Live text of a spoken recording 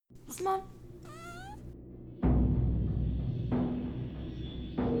on.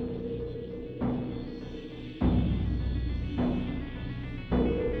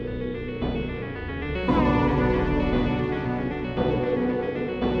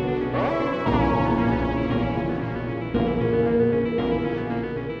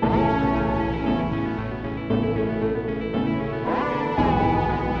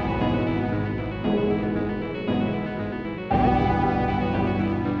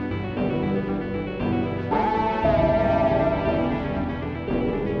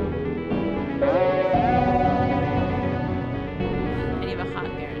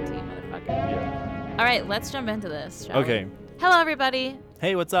 All right, let's jump into this, shall Okay. we? Hello, everybody.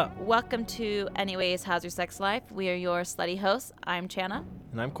 Hey, what's up? Welcome to Anyways, How's Your Sex Life? We are your slutty hosts. I'm Chana.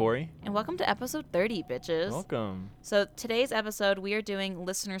 And I'm Corey. And welcome to episode 30, bitches. Welcome. So today's episode, we are doing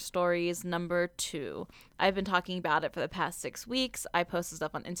listener stories number 2. I've been talking about it for the past 6 weeks. I posted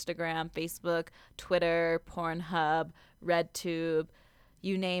stuff on Instagram, Facebook, Twitter, Pornhub, RedTube.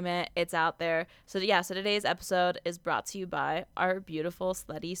 You name it, it's out there. So today's episode is brought to you by our beautiful,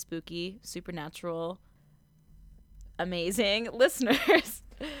 slutty, spooky, supernatural, amazing listeners.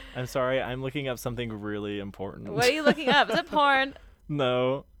 I'm sorry, I'm looking up something really important. What are you looking up? Is it porn?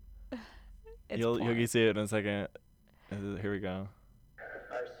 No. You'll see it in a second. Here we go.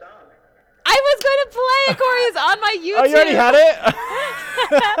 Our song. I was going to play it, Corey. It's on my YouTube. Oh, you already had it?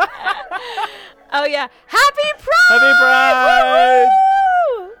 Oh, yeah. Happy Pride! Happy Pride! Woo!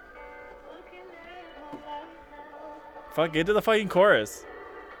 Fuck, get to the fucking chorus.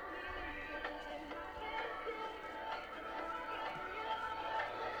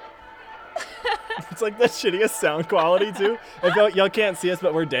 It's like the shittiest sound quality, too. If y'all can't see us,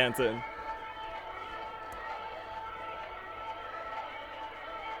 but we're dancing.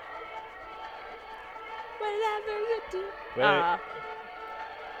 Whatever you do. Wait.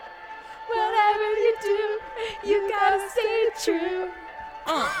 Whatever you do, you gotta stay true.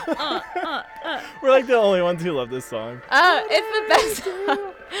 We're like the only ones who love this song. It's the best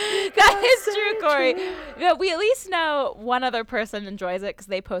song. That is true, Corey. Yeah, we at least know one other person enjoys it because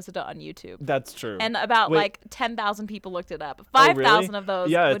they posted it on YouTube. That's true. And about Wait. 10,000 people looked it up. Oh, 5,000 really? of those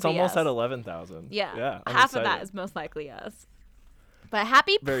Yeah, would it's be almost us. at 11,000. Yeah. I'm Half of that excited. is most likely us. But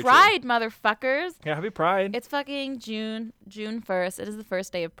happy Very Pride, motherfuckers. Yeah, happy Pride. It's fucking June 1st. It is the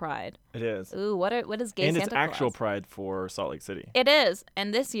first day of Pride. It is. Ooh, what is gay And Santa it's actual Claus? Pride for Salt Lake City. It is.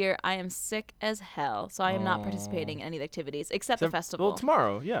 And this year I am sick as hell, so I am not participating in any of the activities except the festival. Well,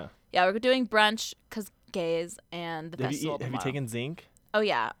 tomorrow, yeah. Yeah, we're doing brunch because gays and the Have festival you tomorrow. taken zinc? Oh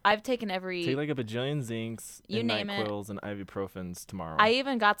yeah, I've taken every. Take like a bajillion zincs You and name it. NyQuils and ibuprofens tomorrow. I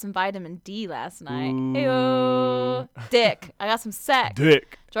even got some vitamin D last night. Ooh. Ew. Dick. I got some sex.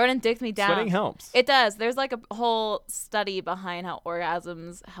 Dick. Jordan dicked me down. Sweating helps. It does. There's like a whole study behind how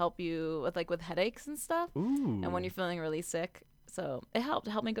orgasms help you with headaches and stuff. Ooh. And when you're feeling really sick. So it helped.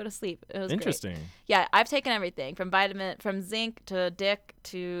 It helped me go to sleep. It was great. Interesting. Yeah, I've taken everything from zinc to dick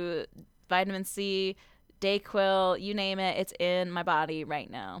to vitamin C, Dayquil, you name it. It's in my body right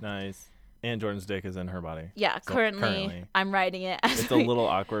now. Nice. And Jordan's dick is in her body. Yeah, So currently I'm writing it. It's a little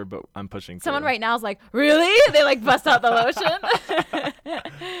awkward, but I'm pushing through. Someone right now is like, really? They like bust out the lotion.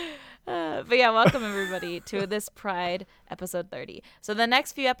 But yeah, welcome everybody to this Pride episode 30. So the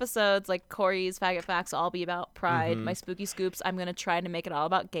next few episodes, like Corey's Faggot Facts, will all be about Pride. Mm-hmm. My Spooky Scoops, I'm going to try to make it all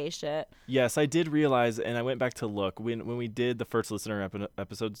about gay shit. Yes, I did realize, and I went back to look when we did the first listener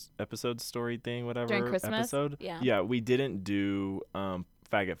episode story thing, whatever During Christmas? episode. Yeah. We didn't do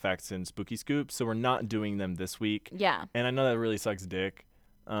Faggot Facts and Spooky Scoops, so we're not doing them this week. Yeah. And I know that really sucks dick,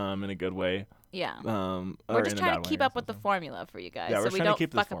 in a good way. Yeah. Or We're just in a trying bad to way keep or up with the something. formula for you guys, Yeah, so we're we trying to don't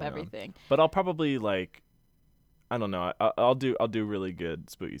keep this fuck up formula. everything. But I'll probably I don't know. I'll do really good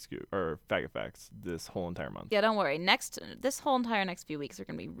Spooky Scoop or Faggot Facts this whole entire month. Yeah, don't worry. This whole entire next few weeks are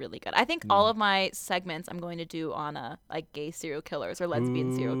going to be really good. I think all of my segments I'm going to do on like gay serial killers or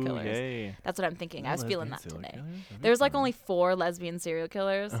lesbian serial killers. Yay. That's what I'm thinking. I was feeling that Lesbian serial today. killers? That'd be There's like fun. only 4 lesbian serial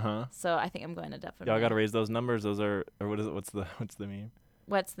killers, Uh-huh. so I think I'm going to definitely. Y'all got to raise those numbers. Those are, or what is it? What's the meme?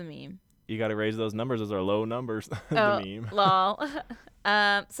 What's the meme? You got to raise those numbers. Those are low numbers. Oh, The meme. lol.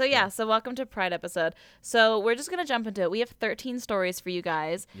 So welcome to Pride episode. So we're just gonna jump into it. We have 13 stories for you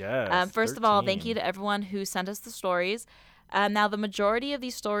guys. Yes. First of all, thank 13. you to everyone who sent us the stories. Now, the majority of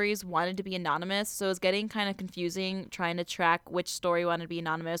these stories wanted to be anonymous, so it's getting kind of confusing trying to track which story wanted to be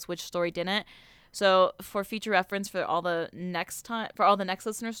anonymous, which story didn't. So for future reference for all the next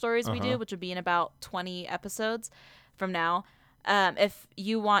listener stories we do, which would be in about 20 episodes from now, if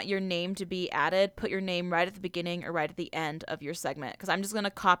you want your name to be added, put your name right at the beginning or right at the end of your segment, because I'm just going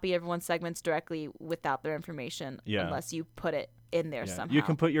to copy everyone's segments directly without their information Yeah. unless you put it in there Yeah. somehow. You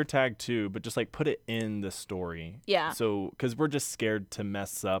can put your tag too, but just like put it in the story. Yeah. So, because we're just scared to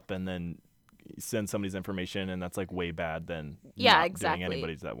mess up and then send somebody's information, and that's like way bad than Yeah, not exactly. doing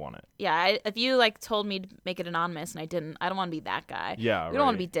anybody's that want it. Yeah, if you like told me to make it anonymous and I didn't, I don't want to be that guy. Yeah, we don't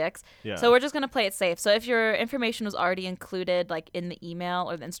want to be dicks. Yeah. So we're just gonna play it safe. So if your information was already included, like in the email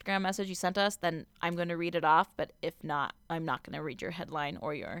or the Instagram message you sent us, then I'm gonna read it off. But if not, I'm not gonna read your headline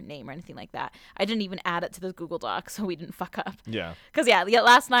or your name or anything like that. I didn't even add it to the Google Doc, so we didn't fuck up. Yeah. Cause yeah,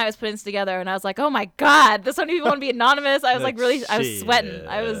 last night I was putting this together and I was like, oh my god, so many people want to be anonymous. I was like really, I was sweating.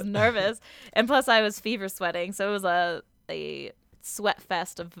 I was nervous, and plus I was fever sweating, so it was a sweat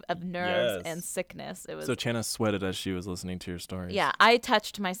fest of nerves and sickness. It was. So Channa sweated as she was listening to your stories. Yeah, I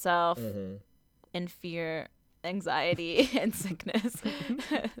touched myself in fear, anxiety, and sickness.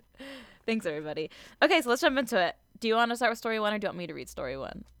 Thanks, everybody. Okay, so let's jump into it. Do you want to start with story 1 or do you want me to read story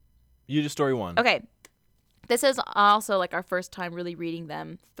 1? You just story 1. Okay. This is also like our first time really reading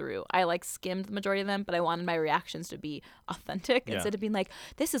them through. I like skimmed the majority of them, but I wanted my reactions to be authentic instead of being like,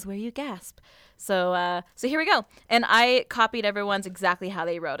 this is where you gasp. So here we go. And I copied everyone's exactly how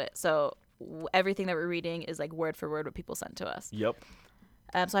they wrote it. So everything that we're reading is like word for word what people sent to us. Yep.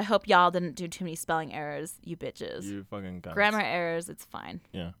 So I hope y'all didn't do too many spelling errors, you bitches. You fucking guys. Grammar errors, it's fine.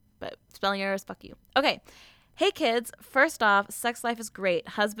 Yeah. But spelling errors, fuck you. Okay. Hey kids, first off, sex life is great.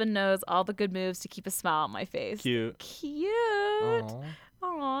 Husband knows all the good moves to keep a smile on my face. Cute.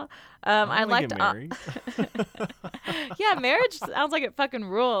 Aww. I'd like to married. Yeah, marriage sounds like it fucking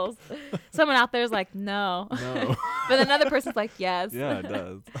rules. Someone out there is like, no. No. But another person's like, yes. Yeah, it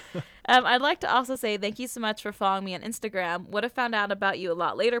does. I'd like to also say thank you so much for following me on Instagram. Would have found out about you a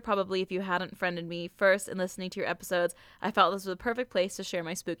lot later probably if you hadn't friended me first and listening to your episodes. I felt this was a perfect place to share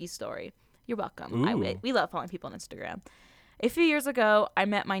my spooky story. You're welcome. We love following people on Instagram. A few years ago, I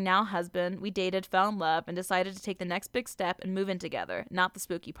met my now husband. We dated, fell in love, and decided to take the next big step and move in together. Not the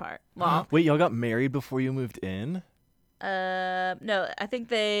spooky part. Well, wait, y'all got married before you moved in? No, I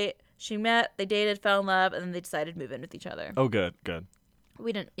think she met, they dated, fell in love, and then they decided to move in with each other. Oh, good.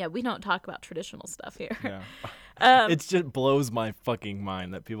 We don't talk about traditional stuff here. Yeah. It just blows my fucking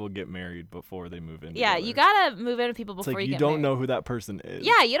mind that people get married before they move in. Yeah, together. you gotta move in with people It's before like you you get don't married. know who that person is.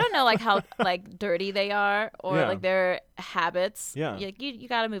 Yeah, you don't know like how like dirty they are or Yeah. like their habits. Yeah. You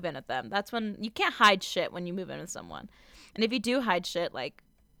gotta move in with them. That's when you can't hide shit when you move in with someone. And if you do hide shit, like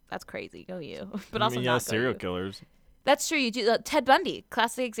that's crazy. Go you. But also not go serial you. killers. That's true. You do. Ted Bundy,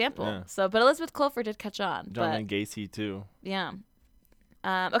 classic example. Yeah. So, but Elizabeth Clover did catch on. John but and Gacy too. yeah.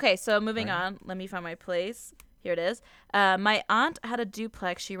 Okay, so moving on. Let me find my place. Here it is. My aunt had a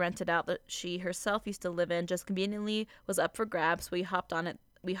duplex she rented out that she herself used to live in. Just conveniently was up for grabs. So we hopped on it.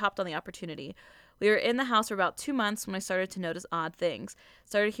 We hopped on the opportunity. We were in the house for about 2 months when I started to notice odd things.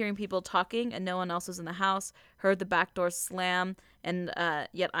 Started hearing people talking and no one else was in the house. Heard the back door slam and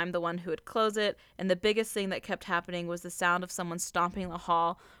yet I'm the one who would close it. And the biggest thing that kept happening was the sound of someone stomping the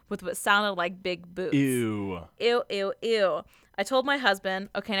hall with what sounded like big boots. Ew. Ew, ew, ew. I told my husband,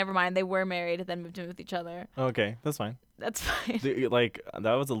 okay, never mind. They were married and then moved in with each other. Okay, that's fine. That's fine. Like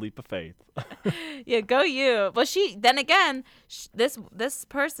that was a leap of faith. Yeah, go you. But this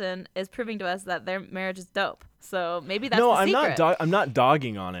person is proving to us that their marriage is dope. So maybe that's the secret. I'm not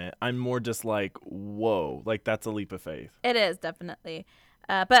dogging on it. I'm more just like, whoa, like that's a leap of faith. It is definitely.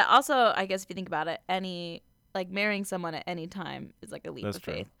 But also, I guess if you think about it, marrying someone at any time is like a leap of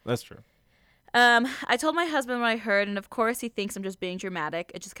faith. That's true. I told my husband what I heard, and of course he thinks I'm just being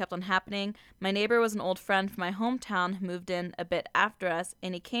dramatic. It just kept on happening. My neighbor was an old friend from my hometown who moved in a bit after us,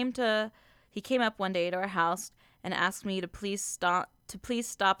 and he came up one day to our house and asked me to please stop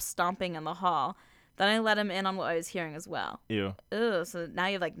stomping in the hall. Then I let him in on what I was hearing as well. Ew. Ugh, so now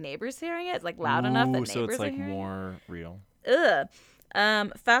you have like neighbors hearing it? It's like loud enough that neighbors so it's are like hearing it? more real. Ugh.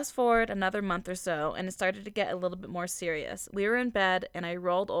 Fast forward another month or so, and it started to get a little bit more serious. We were in bed, and I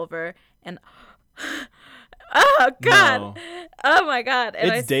rolled over, and oh god, No. oh my god!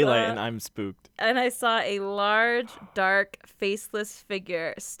 And It's daylight, and I'm spooked. And I saw a large, dark, faceless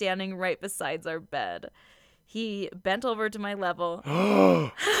figure standing right beside our bed. He bent over to my level,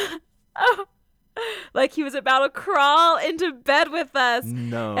 like he was about to crawl into bed with us.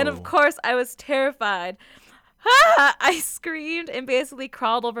 No. And of course, I was terrified. I screamed and basically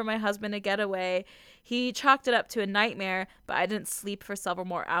crawled over my husband to get away. He chalked it up to a nightmare, but I didn't sleep for several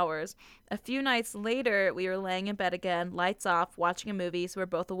more hours. A few nights later, we were laying in bed again, lights off, watching a movie, so we're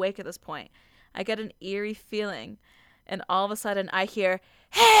both awake at this point. I get an eerie feeling, and all of a sudden I hear,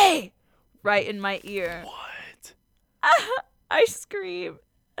 "Hey!" right in my ear. What? I scream,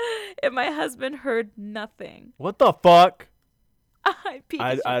 and my husband heard nothing. What the fuck? I'd be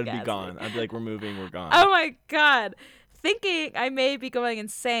I'd be gone. I'd be like, we're moving, we're gone. Oh my god. Thinking I may be going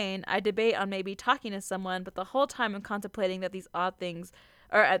insane, I debate on maybe talking to someone, but the whole time I'm contemplating that these odd things,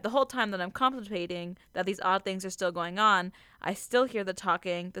 the whole time that I'm contemplating that these odd things are still going on, I still hear the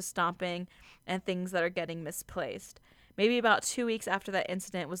talking, the stomping, and things that are getting misplaced. Maybe about 2 weeks after that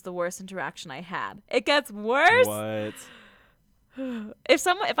incident was the worst interaction I had. It gets worse. What? If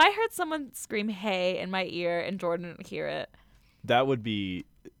I heard someone scream "Hey" in my ear and Jordan didn't hear it, That would be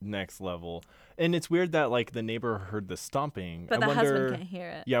next level. And it's weird that like the neighbor heard the stomping. but I the wonder, husband can't hear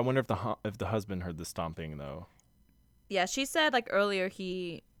it. Yeah, I wonder if the husband heard the stomping though. Yeah, she said like earlier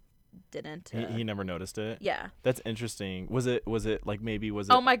he didn't. He never noticed it. Yeah. That's interesting. Was it like maybe was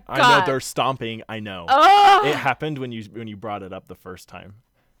it? Oh my God. I know they're stomping. I know. Oh, It happened when you brought it up the first time.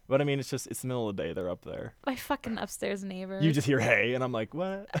 But I mean, it's the middle of the day. They're up there. my fucking upstairs neighbor. You just hear "Hey," and I'm like,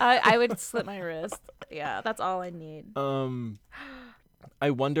 what? I would slit my wrist. Yeah, that's all I need. I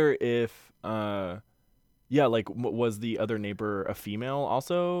wonder if yeah, like was the other neighbor a female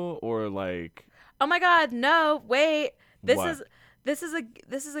also, or like? Oh my God, no! Wait, this What? is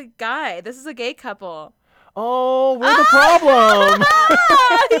a guy. This is a gay couple. Oh, we're the problem.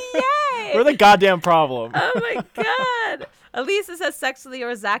 Yay! We're the goddamn problem. Oh my God. Elisa says sexually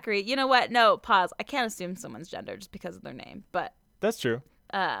or Zachary. You know what? No, pause. I can't assume someone's gender just because of their name. But That's true.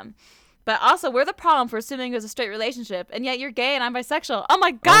 also we're the problem for assuming it was a straight relationship, and yet you're gay and I'm bisexual. Oh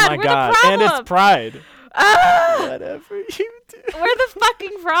my God, oh my we're God. the problem. And it's pride. Ah! Whatever you do, We're the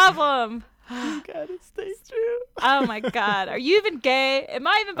fucking problem. you gotta stay true. Oh my God. Are you even gay? Am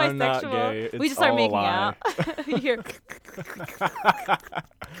I even bisexual? I'm not gay. We It's just start all a making lie. out. You hear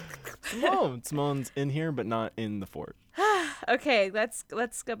Simone's in here, but not in the fort. Okay, let's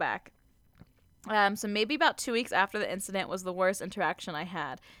go back. So maybe about 2 weeks after the incident was the worst interaction I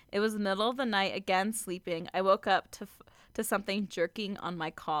had. It was the middle of the night, again sleeping. I woke up to something jerking on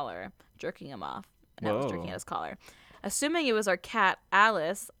my collar, jerking him off, and I was jerking Whoa. at his collar. Assuming it was our cat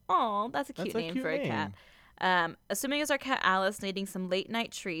Alice. Oh, that's a cute That's a name cute for a cat. Assuming it was our cat Alice needing some late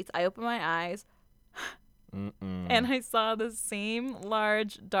night treats, I opened my eyes and I saw the same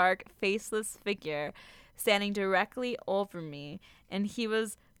large, dark, faceless figure standing directly over me, and he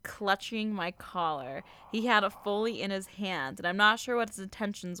was clutching my collar. He had it fully in his hand, and I'm not sure what his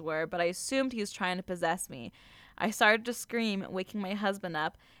intentions were, but I assumed he was trying to possess me. I started to scream, waking my husband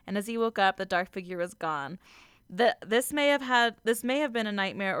up, and as he woke up, the dark figure was gone. This may have been a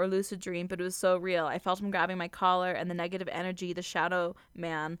nightmare or lucid dream, but it was so real. I felt him grabbing my collar, and the negative energy the shadow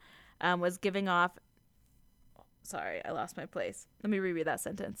man was giving off. Sorry, I lost my place. Let me reread that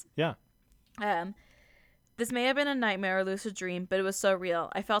sentence. Yeah. This may have been a nightmare or lucid dream, but it was so real.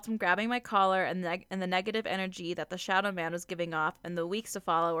 I felt him grabbing my collar, and the negative energy that the shadow man was giving off, and the weeks to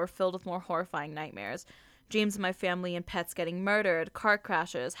follow were filled with more horrifying nightmares. Dreams of my family and pets getting murdered, car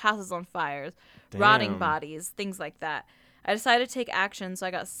crashes, houses on fires, rotting Damn. bodies, things like that. I decided to take action, so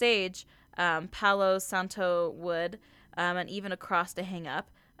I got sage, Palo Santo wood, and even a cross to hang up.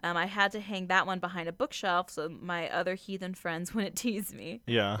 I had to hang that one behind a bookshelf so my other heathen friends wouldn't tease me.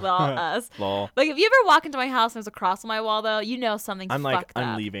 Yeah. Well, us. Lol. Like, if you ever walk into my house and there's a cross on my wall, though, you know something's I'm fucked up.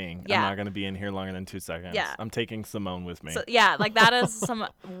 I'm leaving. Yeah. I'm not gonna be in here longer than 2 seconds. Yeah. I'm taking Simone with me. So, yeah, like, that is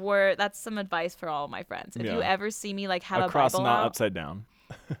that's some advice for all of my friends. If you Yeah. ever see me, like, have a cross a Bible not out, upside down.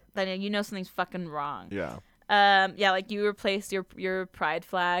 then you know something's fucking wrong. Yeah. Yeah, like, you replaced your pride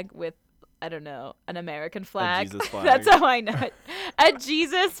flag with, I don't know, an American flag. Jesus flag. That's how I know it. A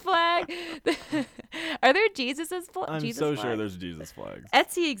Jesus flag. Are there Jesus's I'm Jesus so flag? sure there's Jesus flags.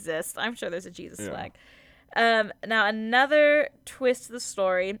 Etsy exists. I'm sure there's a Jesus Yeah. flag. Now, another twist to the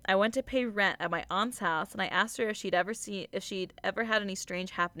story. I went to pay rent at my aunt's house, and I asked her if she'd ever had any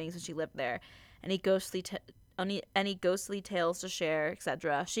strange happenings when she lived there, any ghostly tales to share,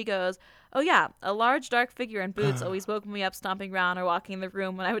 etc. She goes, "Oh yeah, a large dark figure in boots always woke me up stomping around or walking in the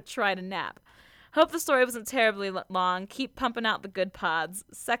room when I would try to nap. Hope the story wasn't terribly long. Keep pumping out the good pods.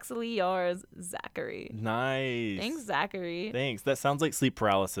 Sexily yours, Zachary." Nice. Thanks, Zachary. Thanks. That sounds like sleep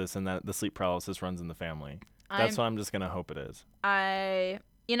paralysis, and that the sleep paralysis runs in the family. That's what I'm just gonna hope it is.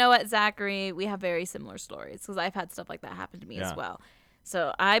 You know what, Zachary? We have very similar stories because I've had stuff like that happen to me as Yeah. well.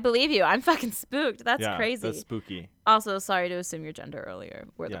 So I believe you. I'm fucking spooked. That's Yeah, crazy. That's spooky. Also, sorry to assume your gender earlier.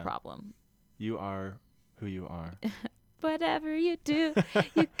 We're the Yeah. problem. You are who you are. Whatever you do,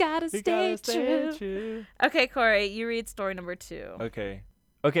 you gotta stay true. Okay, Corey, you read story number 2.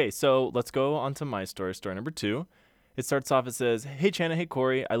 Okay, so let's go on to my story number 2. It starts off, it says, "Hey Chana, hey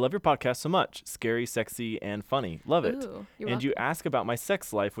Corey, I love your podcast so much. Scary, sexy, and funny. Love it. Ooh, you're And welcome. you ask about my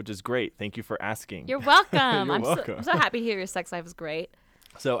sex life, which is great. Thank you for asking." You're welcome. You're I'm welcome. so happy to hear your sex life is great.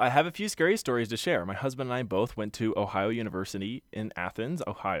 So I have a few scary stories to share. My husband and I both went to Ohio University in Athens,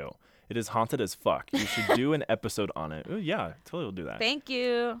 Ohio. It is haunted as fuck. You should do an episode on it. Ooh, yeah, totally will do that. Thank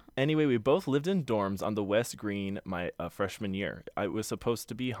you. Anyway, we both lived in dorms on the West Green my freshman year. It was supposed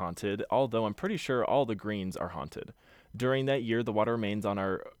to be haunted, although I'm pretty sure all the greens are haunted. During that year, the water mains on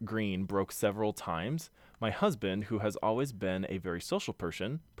our green broke several times. My husband, who has always been a very social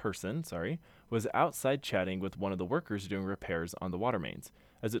person, was outside chatting with one of the workers doing repairs on the water mains.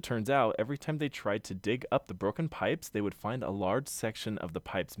 As it turns out, every time they tried to dig up the broken pipes, they would find a large section of the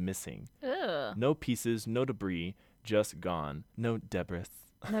pipes missing. Ugh. No pieces, no debris, just gone. No debris.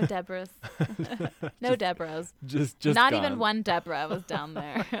 No Deborahs. No Deborahs. Just Not gone. even one Deborah was down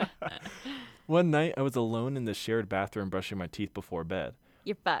there. One night, I was alone in the shared bathroom brushing my teeth before bed.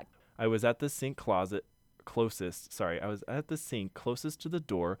 You're fucked. I was at the sink closest to the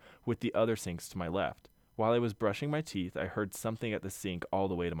door with the other sinks to my left. While I was brushing my teeth, I heard something at the sink all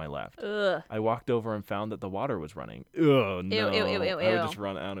the way to my left. Ugh. I walked over and found that the water was running. Ugh, no. Ew, ew, ew, ew, I would ew. just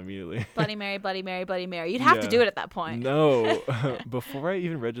run out immediately. Bloody Mary, Bloody Mary, Bloody Mary. You'd have to Yeah. do it at that point. No. Before I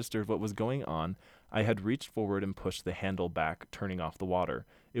even registered what was going on, I had reached forward and pushed the handle back, turning off the water.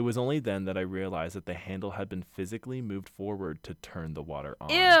 It was only then that I realized that the handle had been physically moved forward to turn the water on.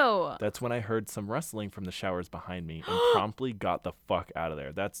 Ew. That's when I heard some rustling from the showers behind me and promptly got the fuck out of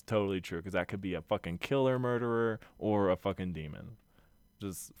there. That's totally true, because that could be a fucking killer murderer or a fucking demon.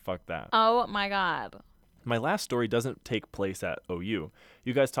 Just fuck that. Oh my God. My last story doesn't take place at OU.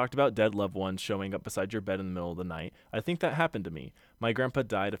 You guys talked about dead loved ones showing up beside your bed in the middle of the night. I think that happened to me. My grandpa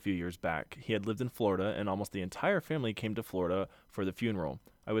died a few years back. He had lived in Florida, and almost the entire family came to Florida for the funeral.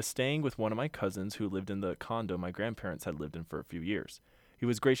 I was staying with one of my cousins who lived in the condo my grandparents had lived in for a few years. He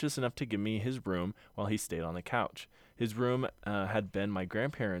was gracious enough to give me his room while he stayed on the couch. His room had been my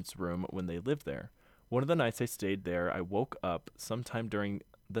grandparents' room when they lived there. One of the nights I stayed there, I woke up sometime during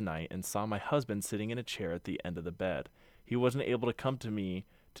the night and saw my husband sitting in a chair at the end of the bed. He wasn't able to come to me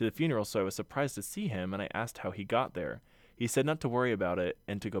to the funeral, so I was surprised to see him, and I asked how he got there. He said not to worry about it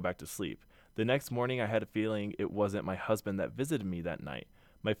and to go back to sleep. The next morning, I had a feeling it wasn't my husband that visited me that night.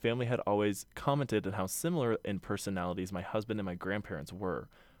 My family had always commented on how similar in personalities my husband and my grandparents were.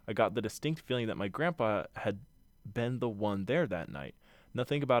 I got the distinct feeling that my grandpa had been the one there that night.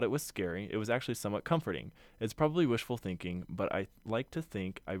 Nothing about it was scary. It was actually somewhat comforting. It's probably wishful thinking, but I like to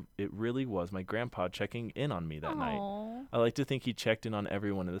think it really was my grandpa checking in on me that night. Aw. I like to think he checked in on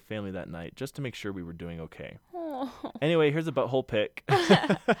everyone in the family that night just to make sure we were doing okay. Aw. Anyway, here's a butthole pic.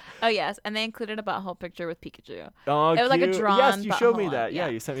 Oh yes, and they included a butthole picture with Pikachu. Oh, It was like a cute. drawn Yes, you showed me butthole. that. Yeah,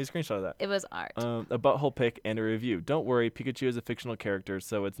 Yeah. you sent me a screenshot of that. It was art. A butthole pic and a review. Don't worry, Pikachu is a fictional character,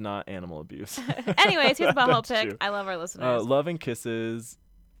 so it's not animal abuse. Anyways, here's a butthole That's pic. true. I love our listeners. Love and kisses.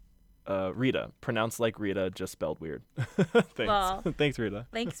 Rita, pronounced like Rita, just spelled weird. Thanks. Well. Thanks, Rita.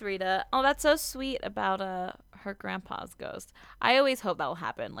 Thanks, Rita. Oh, that's so sweet about her grandpa's ghost. I always hope that will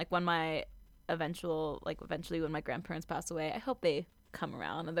happen. Like when eventually when my grandparents pass away, I hope they come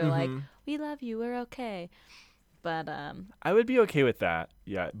around and they're like, "We love you. We're okay." But I would be okay with that.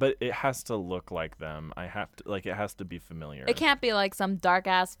 Yeah, but it has to look like them. It has to be familiar. it can't be like some dark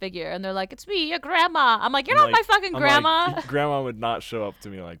ass figure and they're like, "It's me, your grandma." I'm like, "You're I'm not my like- fucking I'm grandma." like, grandma would not show up to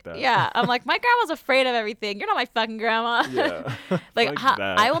me like that. Yeah, I'm like, my grandma's afraid of everything. You're not my fucking grandma. Yeah. Like, Fuck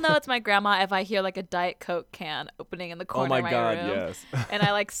that. I will know it's my grandma if I hear like a Diet Coke can opening in the Oh corner my of my god, room. yes. And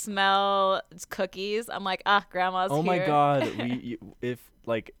I like smell cookies. I'm like, grandma's Oh here. my god, if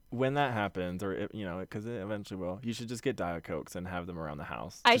like when that happens, or if, because it eventually will, you should just get Diet Cokes and have them around the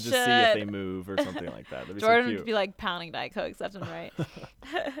house. I to just see if they should. move or something like that. That'd be Jordan so would cute. be like pounding Diet Cokes left and right.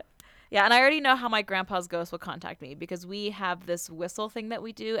 Yeah, and I already know how my grandpa's ghost will contact me because we have this whistle thing that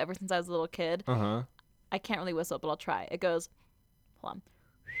we do ever since I was a little kid. Uh-huh. I can't really whistle, but I'll try. It goes, hold on.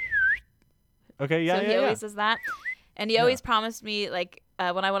 Okay, yeah, So he yeah. always does that. And he always promised me, like,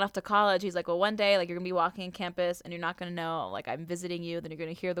 when I went off to college, he's like, well, one day, like, you're going to be walking in campus and you're not going to know, like, I'm visiting you. Then you're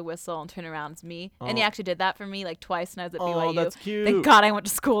going to hear the whistle and turn around. It's me. And he actually did that for me, like, twice when I was at BYU. Oh, that's cute. Thank God I went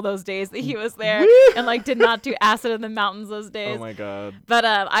to school those days that he was there and, like, did not do acid in the mountains those days. Oh my god. But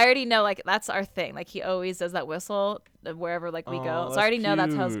I already know, like, that's our thing. Like, he always does that whistle wherever, like, we go. Oh, So I already know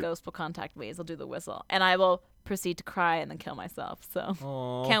that's how his cute. ghost will contact me is he'll do the whistle. And I will proceed to cry and then kill myself. So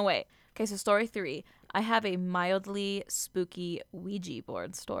Aw. can't wait. Okay, so story 3. I have a mildly spooky Ouija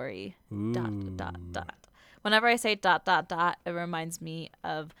board story. Dot. Whenever I say ... it reminds me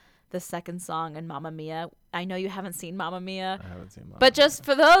of the second song in Mamma Mia. I know you haven't seen Mamma Mia. I haven't seen But just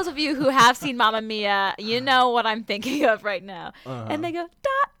for those of you who have seen Mamma Mia, you know what I'm thinking of right now. And they go ...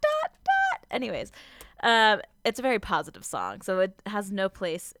 Anyways, it's a very positive song, so it has no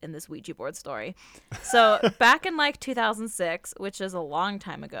place in this Ouija board story. So back in like 2006, which is a long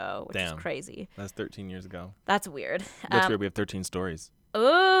time ago, which Damn. is crazy. That's 13 years ago. That's weird. That's weird. We have 13 stories.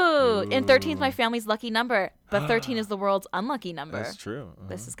 Ooh, and 13 is my Ooh. family's lucky number, but 13 is the world's unlucky number. That's true.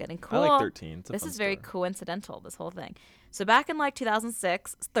 This is getting I cool. like 13. It's a This fun is very story. coincidental, this whole thing. So back in like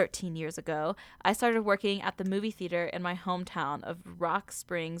 2006, 13 years ago, I started working at the movie theater in my hometown of Rock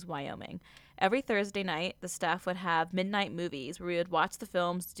Springs, Wyoming. Every Thursday night, the staff would have midnight movies where we would watch the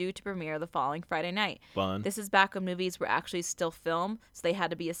films due to premiere the following Friday night. Fun. This is back when movies were actually still film, so they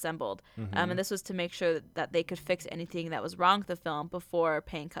had to be assembled. And this was to make sure that they could fix anything that was wrong with the film before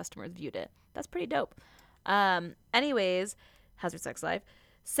paying customers viewed it. That's pretty dope. Anyways, how's your sex life?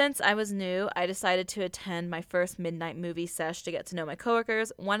 Since I was new, I decided to attend my first midnight movie sesh to get to know my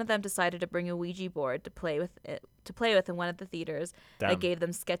coworkers. One of them decided to bring a Ouija board to play with in one of the theaters. Damn. That gave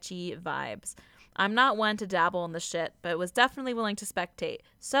them sketchy vibes. I'm not one to dabble in the shit, but was definitely willing to spectate.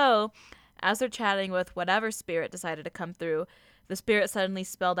 So, as they're chatting with whatever spirit decided to come through, the spirit suddenly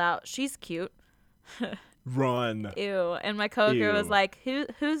spelled out, "She's cute." Run. Ew. And my coworker was Ew. like,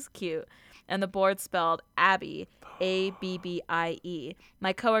 who's cute? And the board spelled Abby, Abbie.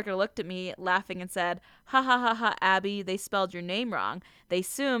 My coworker looked at me laughing and said, "Ha ha ha ha, Abby, they spelled your name wrong. They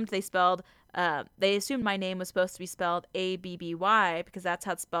assumed my name was supposed to be spelled Abby because that's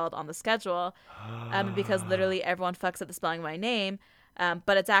how it's spelled on the schedule. Because literally everyone fucks up the spelling of my name,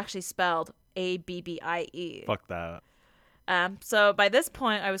 but it's actually spelled Abbie." Fuck that. So by this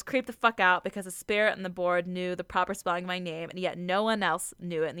point, I was creeped the fuck out because the spirit and the board knew the proper spelling of my name, and yet no one else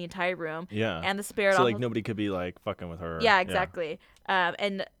knew it in the entire room. Yeah. And the spirit So also, like nobody could be like fucking with her. yeah, exactly.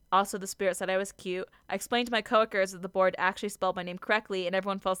 And also the spirit said I was cute. I explained to my coworkers that the board actually spelled my name correctly, and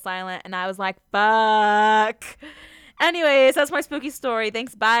everyone fell silent, and I was like, fuck. Anyways, that's my spooky story.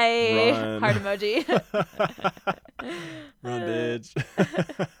 Thanks, bye. Run. Heart emoji. Run,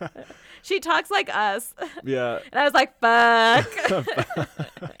 bitch. She talks like us. Yeah. And I was like, fuck.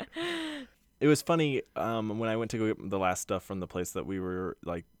 It was funny when I went to go get the last stuff from the place that we were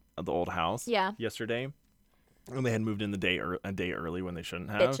like at the old house. Yeah. Yesterday, and they had moved in a day early when they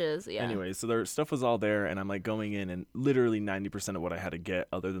shouldn't have. Bitches, yeah. Anyway, so their stuff was all there, and I'm like going in, and literally 90% of what I had to get,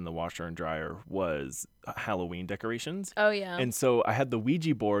 other than the washer and dryer, was Halloween decorations. Oh, yeah. And so I had the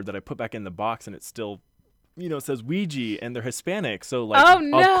Ouija board that I put back in the box, and it still, it says Ouija, and they're Hispanic. So, like, Oh,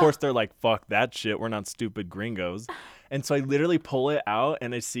 no. of course, they're like, fuck that shit. We're not stupid gringos. And so I literally pull it out,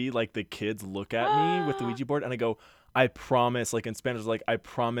 and I see, like, the kids look at me with the Ouija board, and I go, I promise, like in Spanish, like, I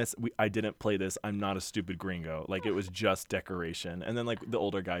promise I didn't play this. I'm not a stupid gringo. Like, it was just decoration. And then, like, the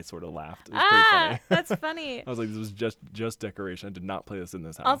older guy sort of laughed. It was pretty funny. That's funny. I was like, this was just decoration. I did not play this in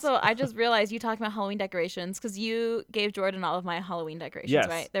this house. Also, I just realized you talking about Halloween decorations because you gave Jordan all of my Halloween decorations, Yes,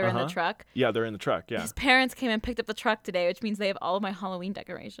 right? They're in the truck. Yeah, they're in the truck, yeah. His parents came and picked up the truck today, which means they have all of my Halloween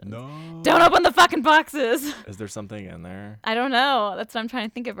decorations. No. Don't open the fucking boxes. Is there something in there? I don't know. That's what I'm trying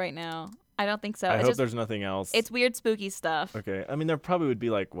to think of right now. I don't think so. I It's hope just, there's nothing else. it's weird, spooky stuff. Okay. I mean, there probably would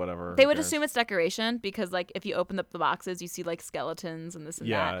be like whatever. They who would cares? assume it's decoration because, like, if you open up the boxes, you see like skeletons and this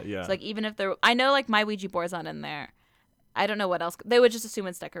and that. Yeah. So, like, even if they're, I know, like, my Ouija board's not in there. I don't know what else. They would just assume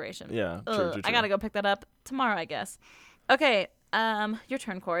it's decoration. Yeah. Ugh, True. I gotta go pick that up tomorrow, I guess. Okay. Your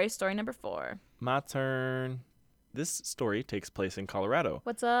turn, Corey. Story number 4. My turn. This story takes place in Colorado.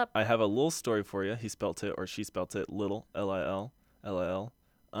 What's up? I have a little story for you. He spelt it, or she spelt it, little, Lil.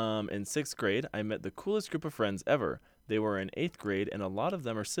 In 6th grade, I met the coolest group of friends ever. They were in 8th grade, and a lot of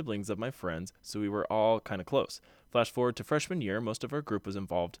them are siblings of my friends, so we were all kind of close. Flash forward to freshman year, most of our group was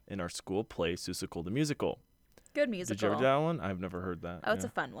involved in our school play, Seussical the Musical. Good musical. Did you ever do that one? I've never heard that. Oh, it's Yeah.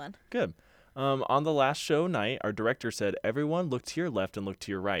 a fun one. Good. On the last show night, our director said, everyone look to your left and look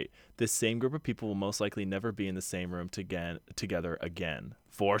to your right. This same group of people will most likely never be in the same room together again.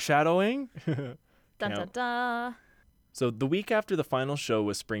 Foreshadowing? Dun dun dun. So the week after the final show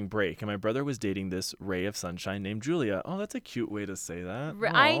was spring break, and my brother was dating this ray of sunshine named Julia. Oh, that's a cute way to say that.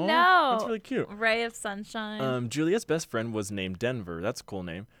 I Aw, know. That's really cute. Ray of sunshine. Julia's best friend was named Denver. That's a cool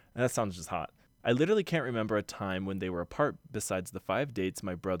name. And that sounds just hot. I literally can't remember a time when they were apart besides the 5 dates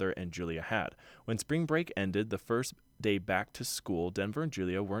my brother and Julia had. When spring break ended, the first day back to school, Denver and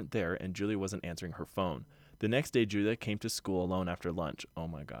Julia weren't there, and Julia wasn't answering her phone. The next day, Julia came to school alone after lunch. Oh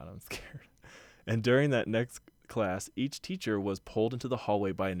my God, I'm scared. And during that next class, each teacher was pulled into the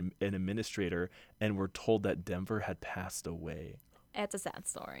hallway by an administrator and were told that Denver had passed away. It's a sad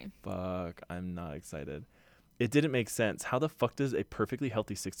story. Fuck, I'm not excited. It didn't make sense. How the fuck does a perfectly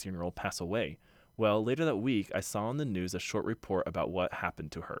healthy 16-year-old pass away? Well, later that week, I saw on the news a short report about what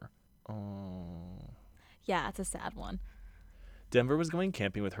happened to her. Oh. Yeah, it's a sad one. Denver was going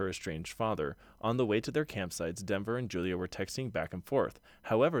camping with her estranged father. On the way to their campsites, Denver and Julia were texting back and forth.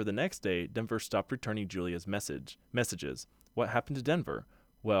 However, the next day, Denver stopped returning Julia's messages. What happened to Denver?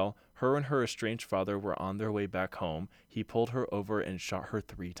 Well, her and her estranged father were on their way back home. He pulled her over and shot her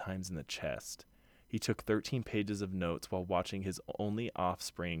 3 times in the chest. He took 13 pages of notes while watching his only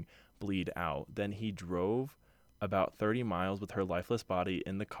offspring bleed out. Then he drove about 30 miles with her lifeless body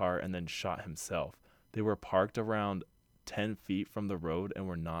in the car and then shot himself. They were parked around 10 feet from the road and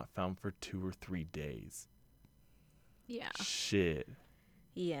were not found for 2 or 3 days. Yeah. Shit.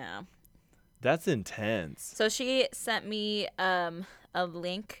 Yeah. That's intense. So she sent me a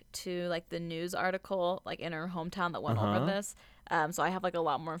link to like the news article like in her hometown that went over this. So I have like a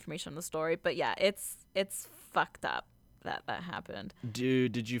lot more information on the story. But yeah, it's fucked up that happened.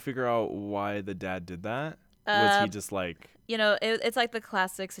 Dude, did you figure out why the dad did that? Was he just like... You know, it's like the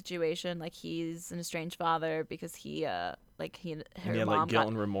classic situation. Like he's an estranged father because he her he had mom like guilt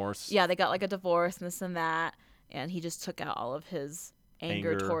and remorse. Yeah, they got like a divorce and this and that. And he just took out all of his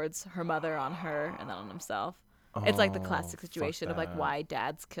anger towards her mother on her and then on himself. It's like the classic situation of like why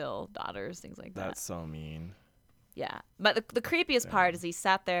dads kill daughters, things like that. That's so mean. Yeah. But the creepiest part is he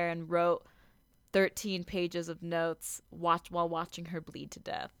sat there and wrote 13 pages of notes while watching her bleed to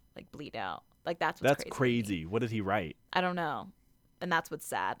death, like bleed out. Like that's crazy. What did he write? I don't know. And that's what's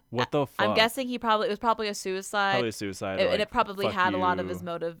sad. What the fuck? I'm guessing it was probably a suicide. Probably a suicide. And it probably had a lot of his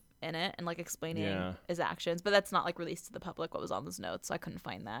motive in it and like explaining Yeah. his actions. But that's not like released to the public what was on those notes, so I couldn't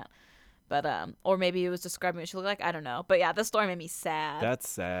find that. But or maybe it was describing what she looked like. I don't know. But yeah, this story made me sad. That's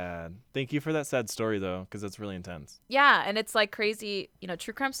sad. Thank you for that sad story though, because it's really intense. Yeah, and it's like crazy. You know,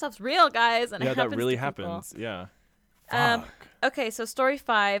 true crime stuff's real, guys, and yeah, it happens that really to people. happens. Yeah. Um. Fuck. Okay, so story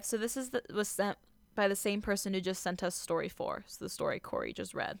 5. So this was sent by the same person who just sent us story 4. So the story Corey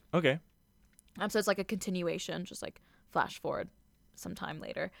just read. Okay. So it's like a continuation, just like flash forward some time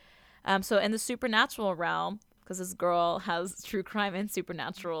later. So in the supernatural realm, because this girl has true crime and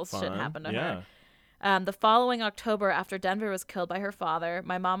supernatural shit happen to her. The following October, after Denver was killed by her father,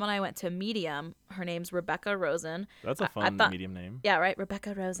 my mom and I went to a medium. Her name's Rebecca Rosen. That's a fun medium name. Yeah, right?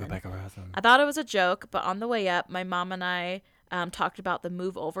 Rebecca Rosen. Rebecca Rosen. I thought it was a joke, but on the way up, my mom and I talked about the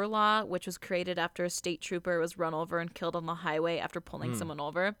move over law, which was created after a state trooper was run over and killed on the highway after pulling someone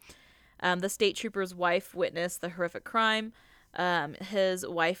over. The state trooper's wife witnessed the horrific crime. His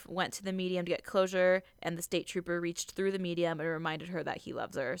wife went to the medium to get closure, and the state trooper reached through the medium and reminded her that he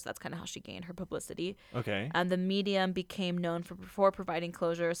loves her. So that's kind of how she gained her publicity. Okay. The medium became known for providing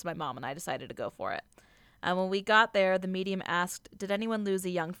closure, so my mom and I decided to go for it. When we got there, the medium asked, "Did anyone lose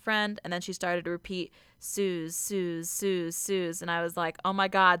a young friend?" And then she started to repeat, "Suze, Suze, Suze, Suze." And I was like, oh my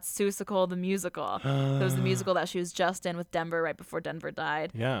God, Seussical the musical. It was the musical that she was just in with Denver right before Denver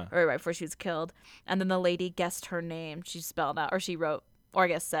died. Yeah. Or right before she was killed. And then the lady guessed her name. She spelled out, or she wrote, or I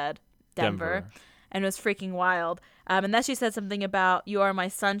guess said, Denver. And it was freaking wild. And then she said something about, "You are my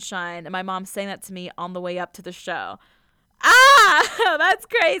sunshine." And my mom sang that to me on the way up to the show. That's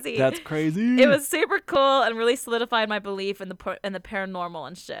crazy. That's crazy. It was super cool and really solidified my belief in the paranormal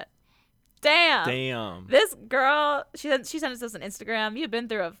and shit. Damn. This girl, she sent us this on Instagram. You've been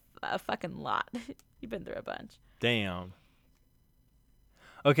through a fucking lot. You've been through a bunch. Damn.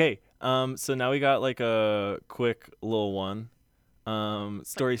 Okay. So now we got like a quick little one.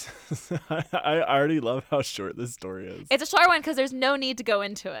 Stories. I already love how short this story is. It's a short one because there's no need to go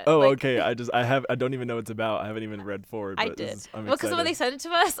into it. Oh, okay. I don't even know what it's about. I haven't even read forward. But I did. I'm well, because when they sent it to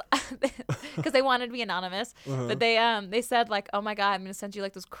us, because they wanted to be anonymous, but they said like, "Oh my God, I'm gonna send you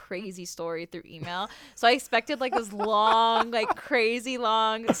like this crazy story through email." So I expected like this long, like crazy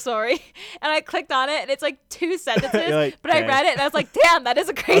long story, and I clicked on it, and it's like 2 sentences. Like, but I read it, and I was like, "Damn, that is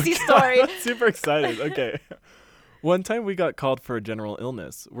a crazy story." Super excited. Okay. One time we got called for a general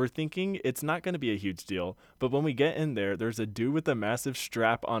illness. We're thinking it's not going to be a huge deal, but when we get in there's a dude with a massive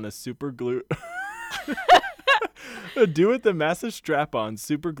strap on super glued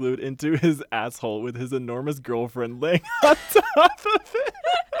into his asshole with his enormous girlfriend laying on top of it.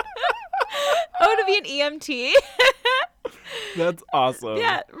 Oh, to be an EMT. That's awesome.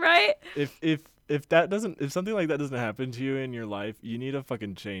 Yeah, right? If something like that doesn't happen to you in your life, you need to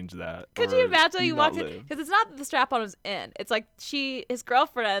fucking change that. Could you imagine you walked in? Because it's not that the strap-on was in. It's like his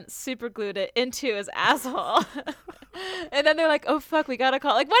girlfriend super glued it into his asshole. And then they're like, "Oh fuck, we gotta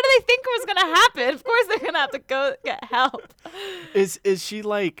call." Like, what do they think was gonna happen? Of course they're gonna have to go get help. Is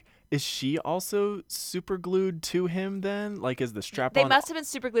she also super glued to him then? Like, is the strap on? They must have been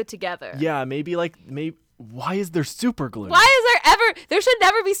super glued together. Yeah, maybe. Why is there super glue? There should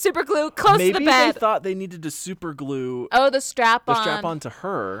never be super glue close to the bed. Maybe they thought they needed to super glue the strap on to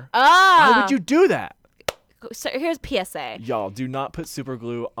her. Ah. Why would you do that? So here's PSA. Y'all, do not put super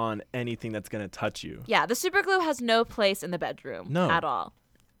glue on anything that's going to touch you. Yeah, the super glue has no place in the bedroom at all.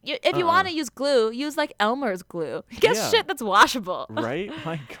 If you want to use glue, use like Elmer's glue. Get shit that's washable. Right?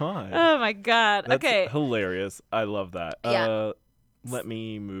 My God. Oh my God. That's okay. hilarious. I love that. Yeah. Let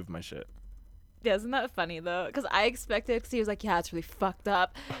me move my shit. Yeah, isn't that funny though? Because I expected, because he was like, yeah, it's really fucked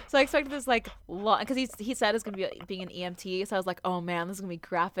up. So I expected this like long, because he said it's gonna be being an EMT. So I was like, oh man, this is gonna be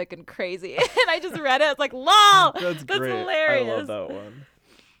graphic and crazy. And I just read it. It's like, lol, that's great. hilarious. I love that one.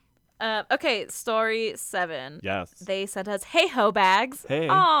 Okay, story 7. Yes. They sent us, hey ho bags. Hey.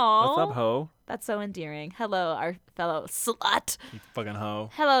 Aww. What's up, ho? That's so endearing. Hello, our fellow slut. You fucking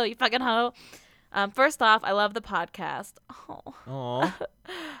ho. Hello, you fucking ho. First off, I love the podcast. Oh. Aww.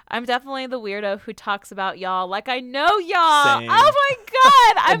 I'm definitely the weirdo who talks about y'all like I know y'all. Same. Oh my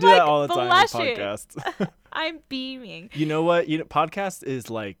God. I'm I do like that all the blushing. time in podcasts. I'm beaming. You know what? Podcast is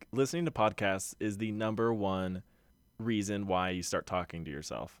like, listening to podcasts is the number one reason why you start talking to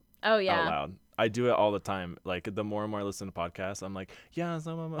yourself. Oh, yeah. Out loud. I do it all the time. Like, the more and more I listen to podcasts, I'm like, yeah,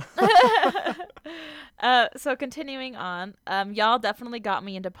 so continuing on, y'all definitely got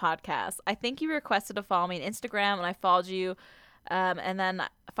me into podcasts. I think you requested to follow me on Instagram, and I followed you. And then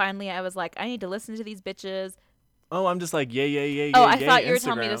finally I was like, I need to listen to these bitches. Oh, I'm just like, yay, I thought you were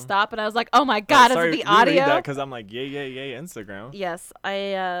telling me to stop, and I was like, oh my God, is it the audio? Because I'm like, yay, Instagram. Yes,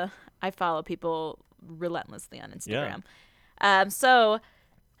 I follow people relentlessly on Instagram. Yeah.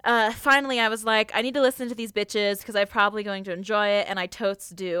 Finally, I was like, I need to listen to these bitches because I'm probably going to enjoy it, and I totes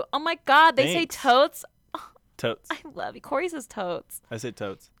do. Oh my God, they say totes. Totes. I love you. Corey says totes. I say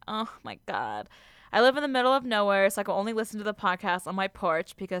totes. Oh my God. I live in the middle of nowhere, so I can only listen to the podcast on my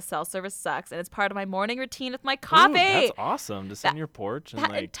porch because cell service sucks, and it's part of my morning routine with my coffee. Ooh, that's awesome to sit on your porch and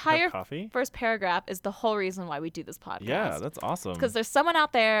like entire have coffee. First paragraph is the whole reason why we do this podcast. Yeah, that's awesome. Because there's someone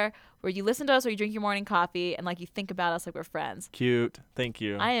out there where you listen to us or you drink your morning coffee and like you think about us like we're friends. Cute. Thank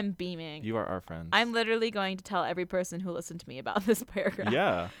you. I am beaming. You are our friends. I'm literally going to tell every person who listened to me about this paragraph.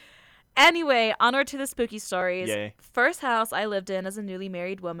 Yeah. Anyway, onward to the spooky stories. Yay. First house I lived in as a newly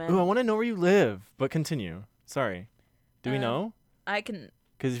married woman. Ooh, I want to know where you live, but continue. Sorry. Do we know? I can.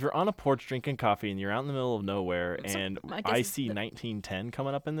 Because if you're on a porch drinking coffee and you're out in the middle of nowhere, and I see 1910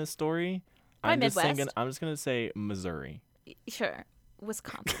 coming up in this story, I'm just gonna say Missouri. Sure,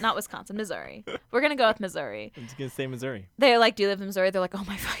 Wisconsin, not Wisconsin, Missouri. We're gonna go with Missouri. I'm just gonna say Missouri. They're like, do you live in Missouri? They're like, oh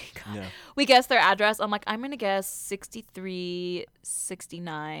my fucking God. Yeah. We guess their address. I'm like, I'm gonna guess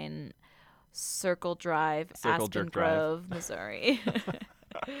 6369 Circle Drive, Aspen Grove, Missouri.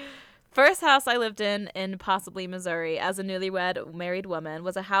 First house I lived in possibly Missouri as a newlywed married woman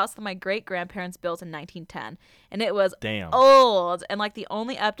was a house that my great-grandparents built in 1910. And it was old, and like the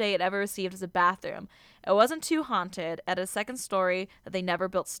only update it ever received was a bathroom. It wasn't too haunted, at a second story that they never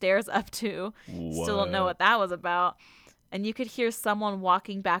built stairs up to. What? Still don't know what that was about. And you could hear someone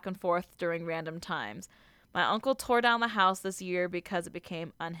walking back and forth during random times. My uncle tore down the house this year because it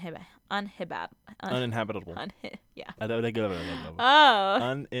became uninhabitable. Yeah. Oh.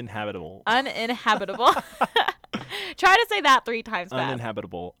 Uninhabitable. Uninhabitable. Try to say that 3 times fast.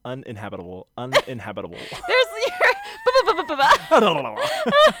 Uninhabitable. Uninhabitable. There's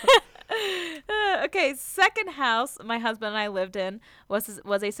Okay, second house my husband and I lived in was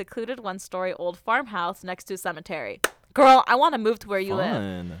a secluded 1-story old farmhouse next to a cemetery. Girl, I want to move to where you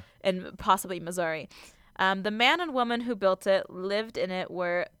live. In possibly Missouri. The man and woman who built it lived in it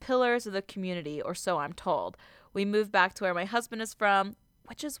were pillars of the community, or so I'm told. We moved back to where my husband is from,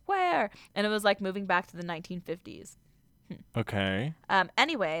 which is where? And it was like moving back to the 1950s. Okay.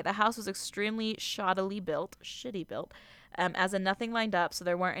 Anyway, the house was extremely shitty built, as in nothing lined up, so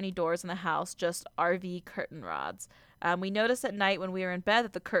there weren't any doors in the house, just RV curtain rods. We noticed at night when we were in bed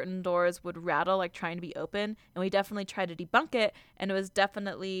that the curtain doors would rattle like trying to be open, and we definitely tried to debunk it, and it was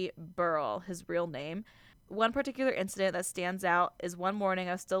definitely Burl, his real name. One particular incident that stands out is one morning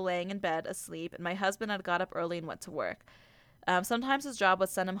I was still laying in bed asleep, and my husband had got up early and went to work. Sometimes his job would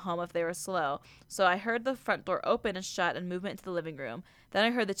send him home if they were slow, so I heard the front door open and shut and movement into the living room. Then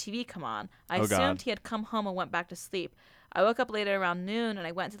I heard the TV come on. I assumed he had come home and went back to sleep. I woke up later around noon, and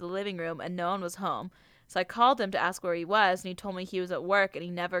I went to the living room, and no one was home. So I called him to ask where he was, and he told me he was at work, and he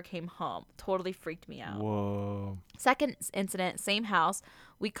never came home. Totally freaked me out. Whoa. Second incident, same house.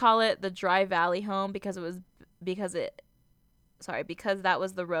 We call it the Dry Valley home because that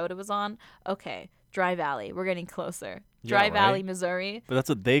was the road it was on. Okay, Dry Valley. We're getting closer. Dry Valley, Missouri. But that's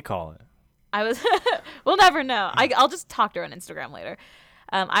what they call it. We'll never know. I'll just talk to her on Instagram later.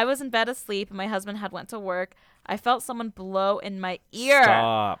 I was in bed asleep, and my husband had went to work. I felt someone blow in my ear.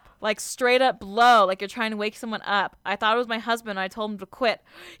 Stop. Like straight up blow, like you're trying to wake someone up. I thought it was my husband, and I told him to quit.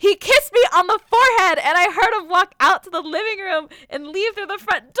 He kissed me on the forehead, and I heard him walk out to the living room and leave through the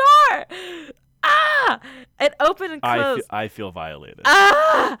front door. ah! It opened and closed. I feel violated.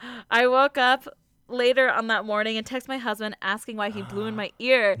 Ah! I woke up later on that morning and texted my husband asking why he blew in my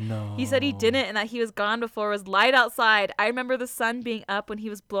ear. No. He said he didn't and that he was gone before it was light outside. I remember the sun being up when he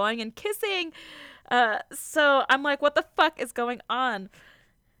was blowing and kissing. So I'm like, what the fuck is going on?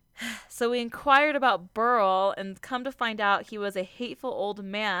 So we inquired about Burl and come to find out he was a hateful old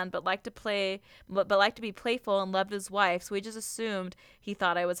man but liked to be playful and loved his wife. So we just assumed he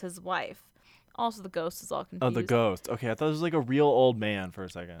thought I was his wife. Also, the ghost is all confused. Oh, the ghost. Okay, I thought it was like a real old man for a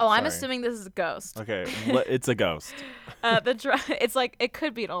second. Oh, I'm Sorry. assuming this is a ghost. Okay, it's a ghost. It's like it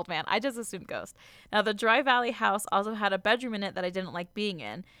could be an old man. I just assumed ghost. Now, the Dry Valley house also had a bedroom in it that I didn't like being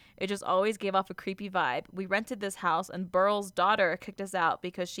in. It just always gave off a creepy vibe. We rented this house, and Burl's daughter kicked us out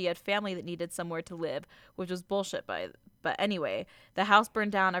because she had family that needed somewhere to live, which was bullshit. But anyway, the house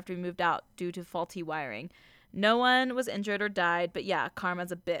burned down after we moved out due to faulty wiring. No one was injured or died, but yeah,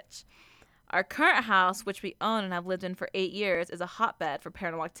 karma's a bitch. Our current house, which we own and have lived in for 8 years, is a hotbed for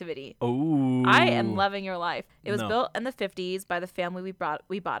paranormal activity. Oh. I am loving your life. It was No. built in the 50s by the family we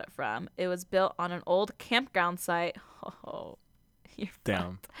bought it from. It was built on an old campground site. Oh, you're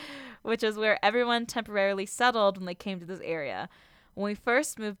Damn. fucked. Which is where everyone temporarily settled when they came to this area. When we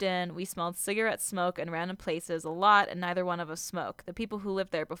first moved in, we smelled cigarette smoke in random places a lot, and neither one of us smoke. The people who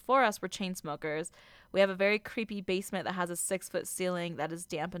lived there before us were chain smokers. We have a very creepy basement that has a 6-foot ceiling that is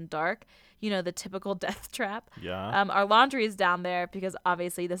damp and dark. You know, the typical death trap. Yeah. Our laundry is down there because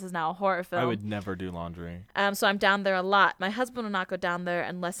obviously this is now a horror film. I would never do laundry. So I'm down there a lot. My husband will not go down there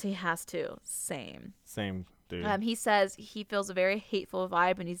unless he has to. Same. Same, dude. He says he feels a very hateful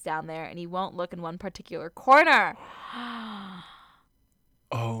vibe when he's down there, and he won't look in one particular corner.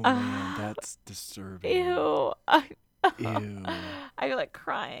 Oh man, that's disturbing. Ew. Ew. I feel like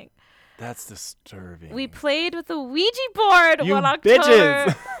crying. That's disturbing. We played with the Ouija board You one October.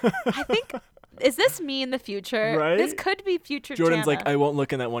 bitches. I think, is this me in the future? Right? This could be future Jordan's Jana. like, I won't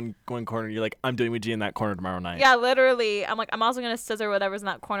look in that one corner. You're like, I'm doing Ouija in that corner tomorrow night. Yeah, literally. I'm like, I'm also going to scissor whatever's in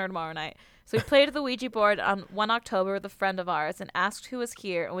that corner tomorrow night. So we played with the Ouija board on 1 October with a friend of ours and asked who was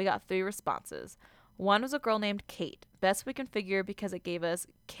here, and we got 3 responses. One was a girl named Kate. Best we can figure because it gave us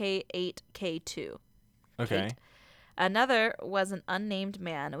K8, K2. Okay. Kate. Another was an unnamed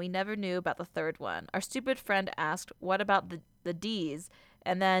man, and we never knew about the third one. Our stupid friend asked, what about the D's?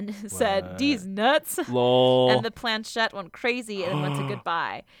 And then said, What? D's nuts? Lol. And the planchette went crazy and went to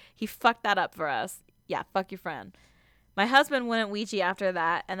goodbye. He fucked that up for us. Yeah, fuck your friend. My husband went Ouija after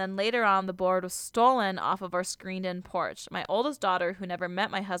that, and then later on the board was stolen off of our screened-in porch. My oldest daughter, who never met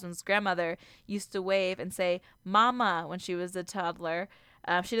my husband's grandmother, used to wave and say, Mama, when she was a toddler.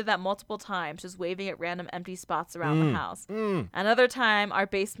 She did that multiple times, just waving at random empty spots around the house. Another time, our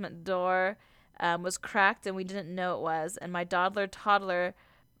basement door was cracked, and we didn't know it was, and my toddler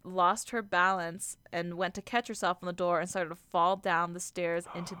lost her balance and went to catch herself on the door and started to fall down the stairs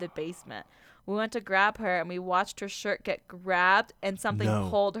into the basement. We went to grab her, and we watched her shirt get grabbed, and something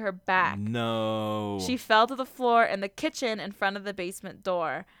pulled her back. No. She fell to the floor in the kitchen in front of the basement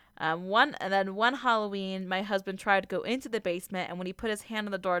door. One Halloween, my husband tried to go into the basement, and when he put his hand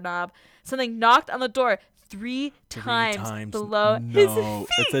on the doorknob, something knocked on the door three times below his feet.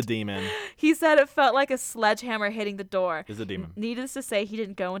 It's a demon. He said it felt like a sledgehammer hitting the door. It's a demon. Needless to say, he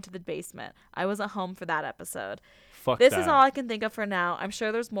didn't go into the basement. I wasn't home for that episode. Fuck This that. is all I can think of for now. I'm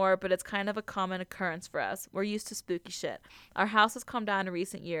sure there's more, but it's kind of a common occurrence for us. We're used to spooky shit. Our house has calmed down in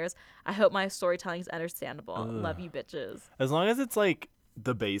recent years. I hope my storytelling is understandable. Love you, bitches. As long as it's like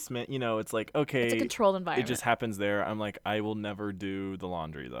the basement, you know, it's like, okay. It's a controlled It environment. just happens there. I'm like, I will never do the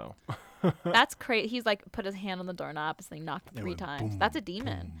laundry though. That's crazy. He's like put his hand on the doorknob and something knocked it 3 went times. boom, That's a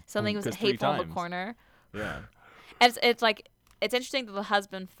demon. boom, Something boom. was 'Cause 3 hateful in the times. corner. Yeah. And it's like, it's interesting that the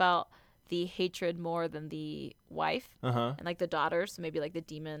husband felt the hatred more than the wife Uh-huh. and like the daughter. So maybe like the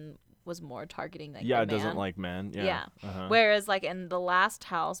demon was more targeting like Yeah, the it doesn't man. like men. Yeah. Yeah. Uh-huh. Whereas like in the last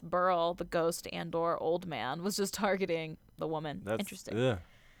house, Burl, the ghost and/or old man, was just targeting the woman. That's Interesting. Ugh.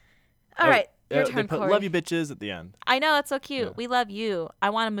 All right, your They turn, put Corey. love you bitches at the end. I know, that's so cute. Yeah. We love you. I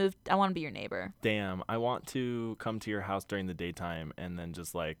want to move. I want to be your neighbor. Damn, I want to come to your house during the daytime and then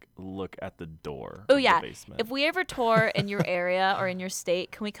just like look at the door. Oh of yeah. The basement. If we ever tour in your area or in your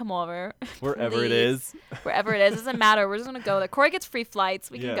state, can we come over? Wherever it Please. is. Wherever it is, doesn't matter. We're just gonna go there. Corey gets free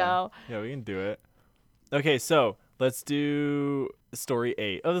flights. We can go. Yeah, we can do it. Okay, so let's do story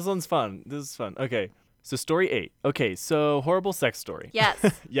 8. Oh, this one's fun. This is fun. Okay, so story 8. Okay, so horrible sex story. Yes.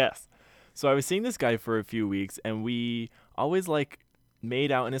 Yes. So I was seeing this guy for a few weeks, and we always like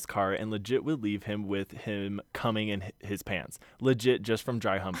made out in his car and legit would leave him with him coming in his pants. Legit, just from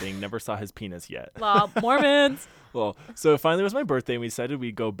dry humping. Never saw his penis yet. Law, Mormons. Well, so finally it was my birthday and we decided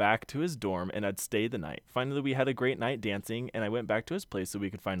we'd go back to his dorm and I'd stay the night. Finally, we had a great night dancing and I went back to his place so we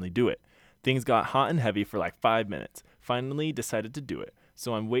could finally do it. Things got hot and heavy for like 5 minutes. Finally decided to do it.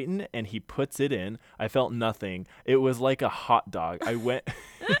 So I'm waiting and he puts it in. I felt nothing. It was like a hot dog. He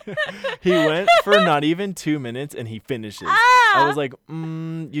went for not even 2 minutes and he finishes. I was like,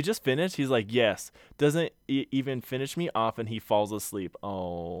 you just finished? He's like, yes. Doesn't even finish me off and he falls asleep.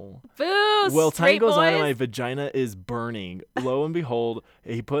 Oh. Boo, Well, time straight goes on and boys. my vagina is burning. Lo and behold,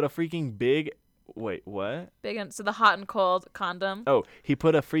 he put a freaking big... Wait, what? Big and so the hot and cold condom. Oh, he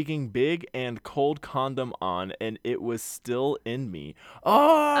put a freaking big and cold condom on, and it was still in me.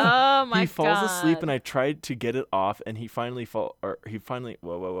 Oh my god! He falls asleep, and I tried to get it off, and he finally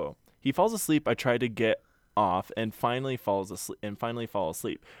whoa. He falls asleep. I tried to get off, and finally fall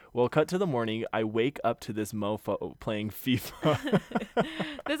asleep. Well, cut to the morning. I wake up to this mofo playing FIFA.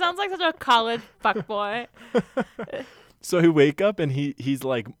 This sounds like such a college fuckboy. So he wake up, and he's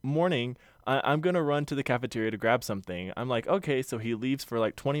like, morning. I'm going to run to the cafeteria to grab something. I'm like, okay. So he leaves for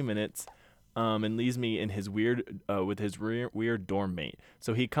like 20 minutes and leaves me in his weird dorm mate.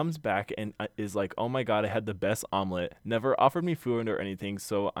 So he comes back and is like, oh my God, I had the best omelet. Never offered me food or anything.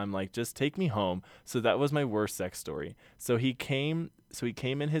 So I'm like, just take me home. So that was my worst sex story. So he came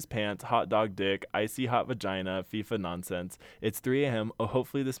in his pants, hot dog dick, icy hot vagina, FIFA nonsense. It's 3 a.m. Oh,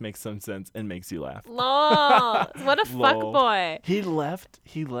 hopefully this makes some sense and makes you laugh. Lol. What a Lol. fuckboy. He left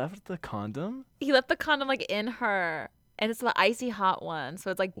the condom? He left the condom like in her. And it's the icy hot one.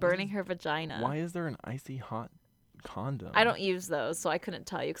 So it's like burning her vagina. Why is there an icy hot condom? I don't use those, so I couldn't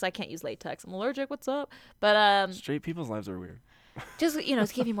tell you because I can't use latex. I'm allergic. What's up? But Straight people's lives are weird. just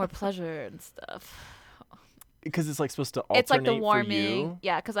to give you more pleasure and stuff. Because it's like supposed to alternate It's like the for warming. you.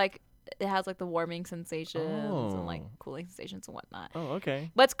 Yeah, because like it has like the warming sensations and like Oh. cooling sensations and whatnot. Oh,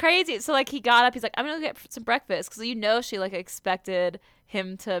 okay. What's crazy? So like he got up. He's like, I'm gonna get some breakfast because she like expected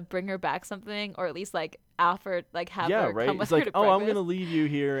him to bring her back something or at least like offer like have Yeah, her right. come with It's like, her to oh, I'm breakfast. gonna leave you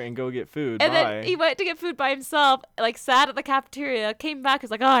here and go get food. And Bye. then he went to get food by himself, like sat at the cafeteria, came back,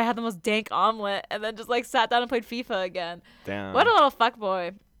 was like, oh, I had the most dank omelet, and then just like sat down and played FIFA again. Damn. What a little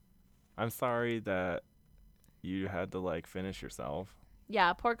fuckboy. I'm sorry that you had to like finish yourself.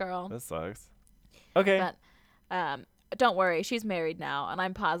 Yeah, poor girl. That sucks. Okay. But don't worry, she's married now, and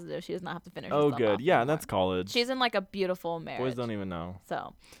I'm positive she does not have to finish. Oh, herself good. off Yeah, and anymore. that's college. She's in like a beautiful marriage. Boys don't even know.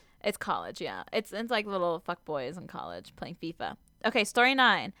 So, it's college, yeah. It's like little fuckboys in college playing FIFA. Okay, story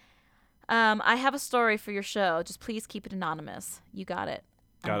 9. I have a story for your show. Just please keep it anonymous. You got it.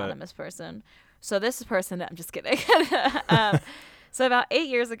 Got it. Anonymous person. So this person, I'm just kidding. So about 8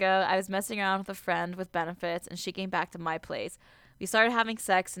 years ago, I was messing around with a friend with benefits, and she came back to my place. We started having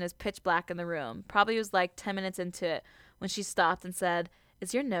sex, and it was pitch black in the room. Probably was like 10 minutes into it when she stopped and said,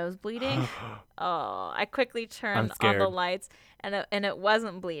 "Is your nose bleeding?" Oh, I quickly turned on the scared. lights, and it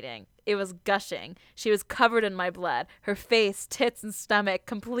wasn't bleeding. It was gushing. She was covered in my blood. Her face, tits, and stomach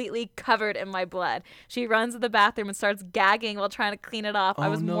completely covered in my blood. She runs to the bathroom and starts gagging while trying to clean it off. I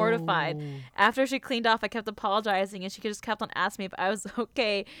was mortified. After she cleaned off, I kept apologizing, and she just kept on asking me if I was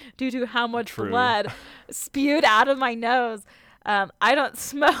okay due to how much True. blood spewed out of my nose. I don't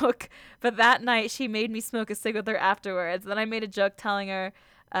smoke, but that night she made me smoke a cig with her afterwards. Then I made a joke telling her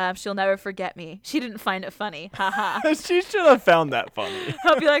she'll never forget me. She didn't find it funny. Haha. She should have found that funny.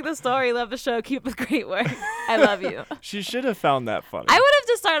 Hope you like the story. Love the show. Keep up the great work. I love you. She should have found that funny. I would have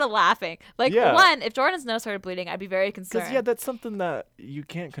just started laughing. Like, Yeah. one, if Jordan's nose started bleeding, I'd be very concerned. Because, yeah, that's something that you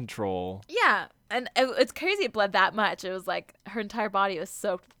can't control. Yeah. And it's crazy it bled that much. It was like her entire body was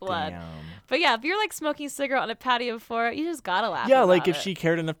soaked with blood. Damn. But yeah, if you're like smoking a cigarette on a patio before, you just gotta laugh. Yeah, like about if it. she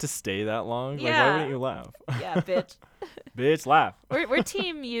cared enough to stay that long, like why Yeah. wouldn't you laugh? Yeah, bitch. Bitch, laugh. We're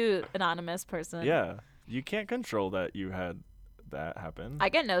team you, anonymous person. Yeah, you can't control that you had that happen. I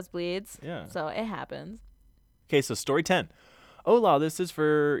get nosebleeds. Yeah. So it happens. Okay, so story 10. Hola, this is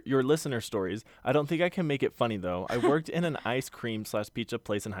for your listener stories. I don't think I can make it funny, though. I worked in an ice cream / pizza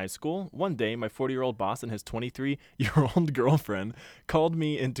place in high school. One day, my 40-year-old boss and his 23-year-old girlfriend called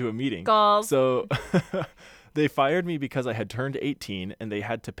me into a meeting. Goals. So they fired me because I had turned 18 and they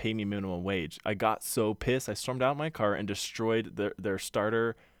had to pay me minimum wage. I got so pissed, I stormed out my car and destroyed their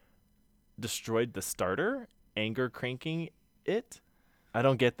starter. Destroyed the starter? Anger cranking it? I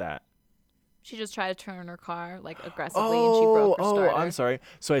don't get that. She just tried to turn her car like aggressively and she broke her starter. I'm sorry.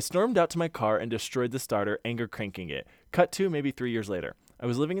 So I stormed out to my car and destroyed the starter, anger cranking it. Cut to maybe 3 years later. I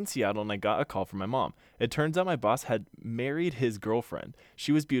was living in Seattle and I got a call from my mom. It turns out my boss had married his girlfriend.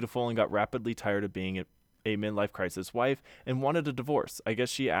 She was beautiful and got rapidly tired of being a midlife crisis wife and wanted a divorce. I guess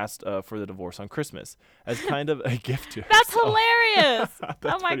she asked for the divorce on Christmas as kind of a gift to That's herself. hilarious.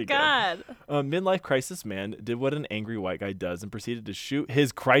 That's Oh my pretty good. God. Midlife crisis man did what an angry white guy does and proceeded to shoot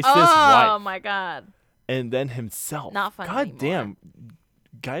his crisis Oh wife my God. and then himself. Not funny God anymore. damn.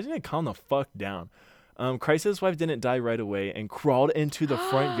 Guy didn't calm the fuck down. Crisis wife didn't die right away and crawled into the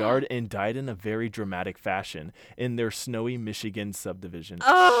front yard and died in a very dramatic fashion in their snowy Michigan subdivision.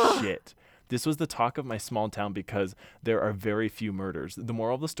 Ugh. Shit. This was the talk of my small town because there are very few murders. The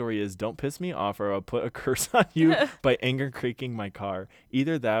moral of the story is don't piss me off or I'll put a curse on you by anger cranking my car.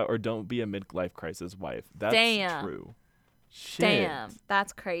 Either that or don't be a midlife crisis wife. That's Damn. true. Shit. Damn.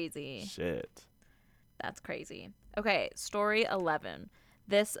 That's crazy. Shit. That's crazy. Okay, story 11.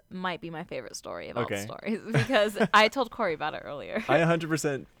 This might be my favorite story of all the Okay. stories because I told Corey about it earlier. I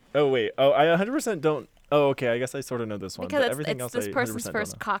 100%. Oh, wait. Oh, I 100% don't. Oh, okay. I guess I sort of know this one. Because but everything it's else this I person's 100% don't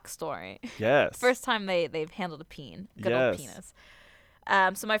first know. cock story. Yes. First time they've handled a peen. Good old Yes.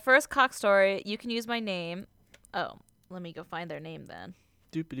 penis. So my first cock story, you can use my name. Oh, let me go find their name then.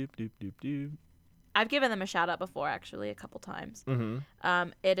 Doop doop doop doop doop. I've given them a shout out before, actually, a couple times. Mm-hmm.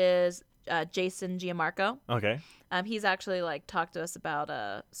 It is Jason Giamarco. Okay. He's actually like talked to us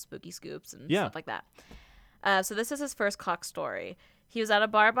about spooky scoops and Yeah. stuff like that. So this is his first cock story. He was at a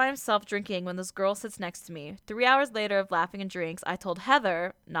bar by himself drinking when this girl sits next to me. 3 hours later of laughing and drinks, I told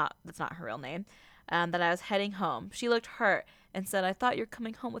Heather, that's not her real name, that I was heading home. She looked hurt and said, I thought you're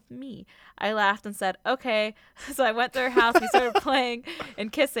coming home with me. I laughed and said, okay. So I went to her house. We started playing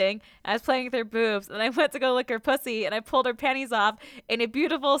and kissing. I was playing with her boobs. And I went to go lick her pussy. And I pulled her panties off. And a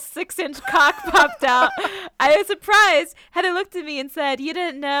beautiful 6-inch cock popped out. I was surprised. Heather looked at me and said, you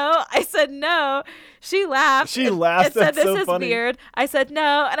didn't know? I said, no. She laughed. She and- laughed. And said, That's this so is funny. weird. I said,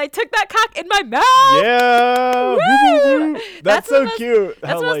 no. And I took that cock in my mouth. Yeah. Woo! Woo! That's the so most- cute.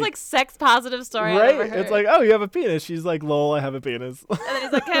 That's How, the most like sex positive story I've right? ever heard. It's like, oh, you have a penis. She's like, lol, I have a penis. And then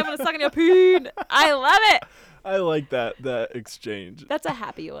he's like, hey, I'm going to suck on your peen. I love it. I like that exchange. That's a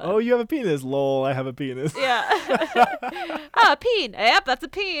happy one. Oh, you have a penis. Lol, I have a penis. Yeah. Oh, a peen. Yep, that's a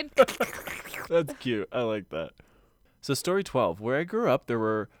peen. That's cute. I like that. So story 12. Where I grew up, there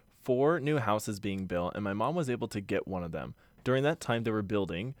were 4 new houses being built, and my mom was able to get one of them. During that time they were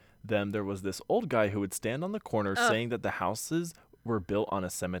building them, there was this old guy who would stand on the corner saying that the houses were built on a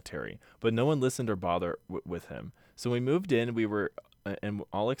cemetery, but no one listened or bothered with him. So we moved in. We were and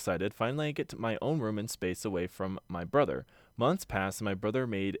all excited. Finally, I get to my own room and space away from my brother. Months passed, and my brother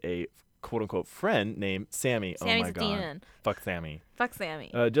made a quote-unquote friend named Sammy. Sammy's Oh my a God. demon. Fuck Sammy. Fuck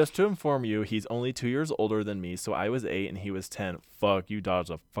Sammy. Just to inform you, he's only 2 years older than me, so I was 8 and he was 10. Fuck, you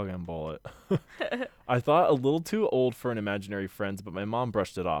dodged a fucking bullet. I thought a little too old for an imaginary friend, but my mom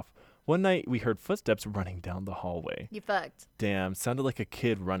brushed it off. One night, we heard footsteps running down the hallway. You fucked. Damn, sounded like a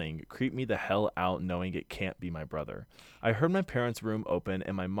kid running. Creeped me the hell out knowing it can't be my brother. I heard my parents' room open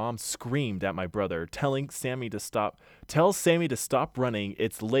and my mom screamed at my brother, telling Sammy to stop. Tell Sammy to stop running.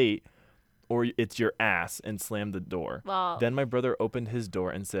 It's late or it's your ass, and slammed the door. Well, Then my brother opened his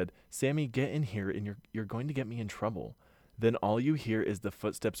door and said, Sammy, get in here and you're going to get me in trouble. Then all you hear is the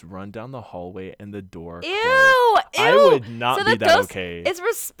footsteps run down the hallway and the door ew, close. ew. I would not so be the that ghost okay. is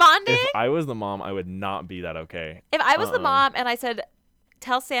responding? If I was the mom, I would not be that okay. If I was the Uh-uh. mom and I said,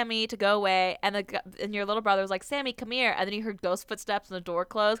 tell Sammy to go away, and your little brother was like, Sammy, come here, and then you heard ghost footsteps and the door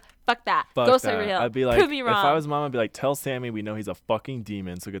closed, fuck that. Fuck Ghost that. over here. I'd be like, Prove me if wrong. I was mom, I'd be like, tell Sammy we know he's a fucking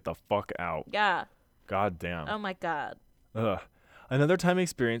demon, so get the fuck out. Yeah. God damn. Oh my God. Ugh. Another time I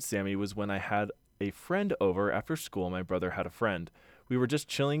experienced Sammy was when I had a friend over after school. My brother had a friend. We were just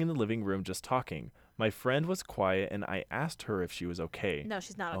chilling in the living room, just talking. My friend was quiet, and I asked her if she was okay. No,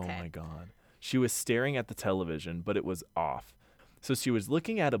 she's not okay. Oh my God. She was staring at the television, but it was off. So she was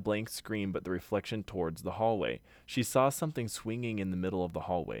looking at a blank screen, but the reflection towards the hallway. She saw something swinging in the middle of the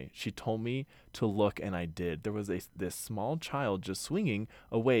hallway. She told me to look, and I did. There was this small child just swinging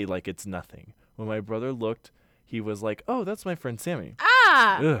away like it's nothing. When my brother looked, he was like, oh, that's my friend Sammy.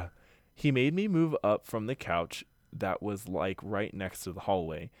 Ah! Ugh. He made me move up from the couch that was like right next to the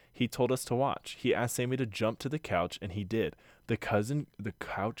hallway. He told us to watch. He asked Sammy to jump to the couch, and he did. The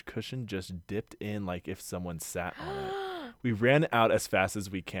couch cushion just dipped in like if someone sat on it. We ran out as fast as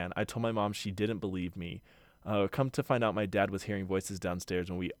we can. I told my mom. She didn't believe me. Come to find out, my dad was hearing voices downstairs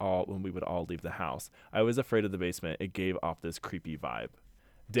when we would all leave the house. I was afraid of the basement. It gave off this creepy vibe.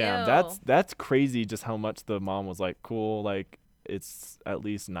 Damn, Ew. that's crazy. Just how much the mom was like, cool, like it's at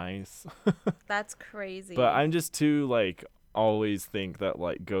least nice. That's crazy. But I'm just too like always think that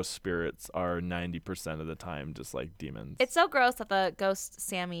like ghost spirits are 90% of the time just like demons. It's so gross that the ghost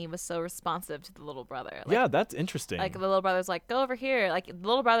Sammy was so responsive to the little brother. Like, yeah, that's interesting. Like the little brother's like, go over here. Like the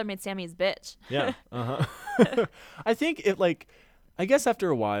little brother made Sammy his bitch. Yeah. Uh-huh. I think it like, I guess after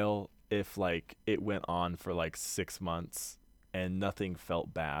a while, if like it went on for like 6 months and nothing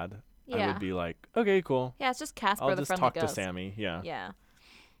felt bad, I would be like, okay, cool. Yeah, it's just Casper I'll the just friendly talk ghost. to Sammy. Yeah. Yeah.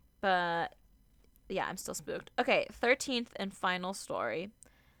 But yeah, I'm still spooked. Okay, 13th and final story.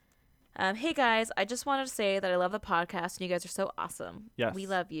 Hey guys, I just wanted to say that I love the podcast and you guys are so awesome. Yes. We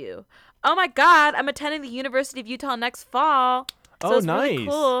love you. Oh my God, I'm attending the University of Utah next fall. So it's nice. really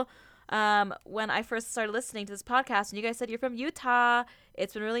cool. When I first started listening to this podcast and you guys said you're from Utah,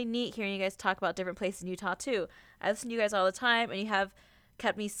 it's been really neat hearing you guys talk about different places in Utah too. I listen to you guys all the time and you have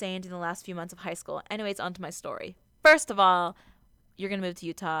kept me sane in the last few months of high school. Anyways, on to my story. First of all, you're going to move to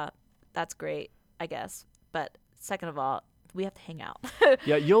Utah. That's great, I guess. But second of all, we have to hang out.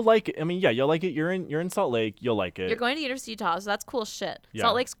 Yeah, you'll like it. I mean, yeah, you'll like it. You're in Salt Lake. You'll like it. You're going to University of Utah, so that's cool shit. Yeah.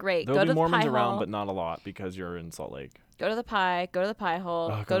 Salt Lake's great. There'll go be to Mormons the pie around, hole. but not a lot because you're in Salt Lake. Go to the pie. Go to the pie hole.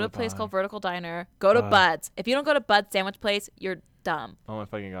 Oh, go to a the place pie. called Vertical Diner. Go to Bud's. If you don't go to Bud's Sandwich Place, you're dumb. Oh my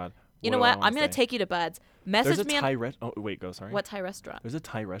fucking God. You know what? I'm going to take you to Bud's. Message There's a me on... Thai Oh, wait, go, sorry. What Thai restaurant? There's a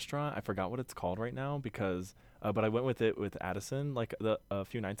Thai restaurant. I forgot what it's called right now because, but I went with it with Addison like a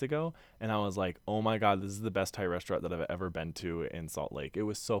few nights ago, and I was like, oh my God, this is the best Thai restaurant that I've ever been to in Salt Lake. It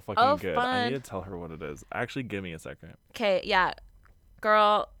was so fucking good. Fun. I need to tell her what it is. Actually, give me a second. Okay, yeah.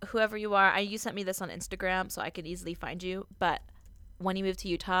 Girl, whoever you are, you sent me this on Instagram, so I could easily find you. But when you move to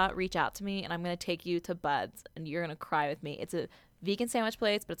Utah, reach out to me, and I'm going to take you to Bud's, and you're going to cry with me. It's a vegan sandwich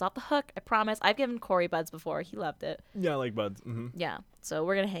place, but it's off the hook. I promise. I've given Corey Bud's before. He loved it. Yeah, I like Bud's. Mm-hmm. Yeah, so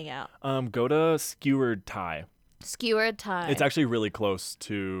we're going to hang out. Go to Skewered Thai. Skewered Thai. It's actually really close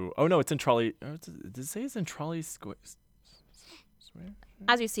to. Oh no, it's in Trolley. Did it say it's in Trolley Square?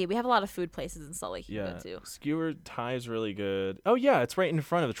 As you see, we have a lot of food places in Salt Lake you Yeah, can go to. Skewered Thai is really good. Oh yeah, it's right in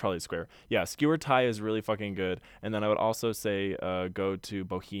front of the Trolley Square. Yeah, Skewered Thai is really fucking good. And then I would also say go to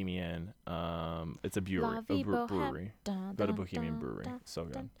Bohemian. It's a brewery. Go to Bohemian Brewery. So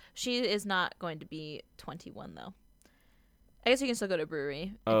good. She is not going to be 21 though. I guess you can still go to a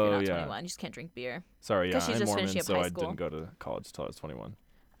brewery if Oh, you're not yeah. 21. You just can't drink beer. Sorry, yeah, 'Cause she's I'm just Mormon, finishing up so high I school. didn't go to college till I was 21.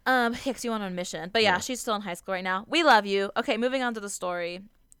 Yeah, 'cause you went on a mission. But yeah, Yeah. she's still in high school right now. We love you. Okay, moving on to the story.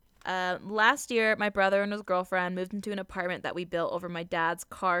 Last year, my brother and his girlfriend moved into an apartment that we built over my dad's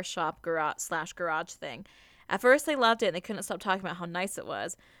car shop garage thing. At first, they loved it and they couldn't stop talking about how nice it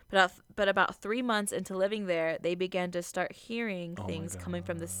was. But about 3 months into living there, they began to start hearing Oh my things coming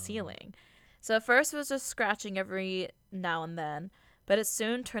from the ceiling. So at first, it was just scratching every now and then. But it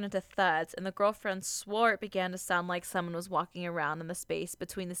soon turned into thuds, and the girlfriend swore it began to sound like someone was walking around in the space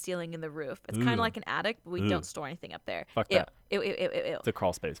between the ceiling and the roof. It's kind of like an attic, but we don't store anything up there. Fuck Ew. that. Ew. It's a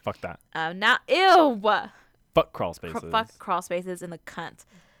crawl space. Fuck that. Ew. Fuck crawl spaces. Fuck crawl spaces in the cunt.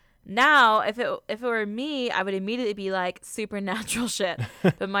 Now, if it were me, I would immediately be like supernatural shit.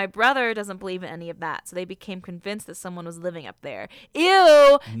 But my brother doesn't believe in any of that, so they became convinced that someone was living up there.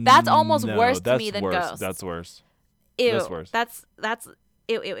 Ew. That's almost No, worse to that's me than worse. ghosts. That's worse. Ew. That's worse. That's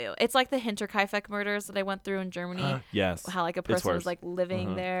ew. It's like the Hinterkaifeck murders that I went through in Germany. Yes. How like a It's person worse. was like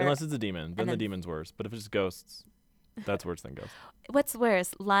living there. Unless it's a demon. Then the then- demon's worse. But if it's ghosts, that's worse than ghosts. What's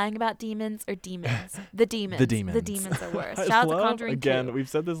worse, lying about demons or demons? The demons. The demons. The demons are worse. I Shout out to love- Conjuring again, 2. we've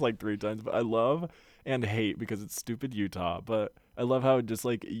said this like 3 times, but I love and hate because it's stupid Utah. But I love how just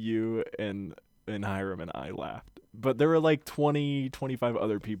like you and Hiram and I laughed. But there were like 20, 25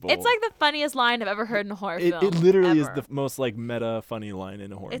 other people. It's like the funniest line I've ever heard in a horror film. It literally ever. is the most like meta funny line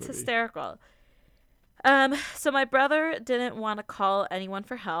in a horror It's movie. hysterical. So my brother didn't want to call anyone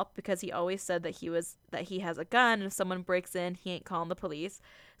for help because he always said that he has a gun, and if someone breaks in, he ain't calling the police.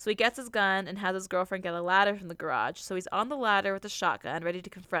 So he gets his gun and has his girlfriend get a ladder from the garage. So he's on the ladder with a shotgun, ready to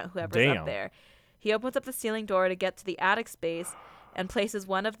confront whoever's Damn. up there. He opens up the ceiling door to get to the attic space and places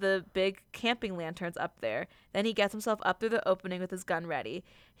one of the big camping lanterns up there. Then he gets himself up through the opening with his gun ready.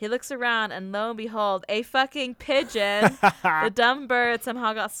 He looks around, and lo and behold, a fucking pigeon. The dumb bird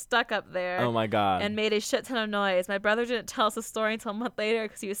somehow got stuck up there. Oh my god. And made a shit ton of noise. My brother didn't tell us the story until a month later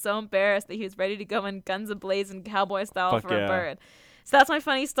because he was so embarrassed that he was ready to go in guns ablazing cowboy style Fuck for yeah. a bird. So that's my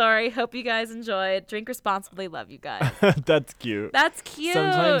funny story. Hope you guys enjoyed. Drink responsibly. Love you guys. That's cute. That's cute.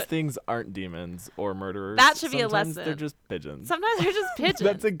 Sometimes things aren't demons or murderers. That should be a Sometimes lesson. They're just pigeons. Sometimes they're just pigeons.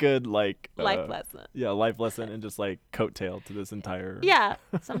 That's a good like life lesson. Yeah, life lesson and just like coattail to this entire. Yeah.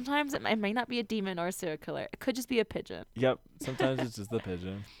 Sometimes it may not be a demon or a serial killer. It could just be a pigeon. Yep. Sometimes it's just the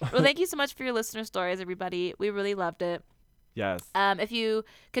pigeon. Well, thank you so much for your listener stories, everybody. We really loved it. Yes. If you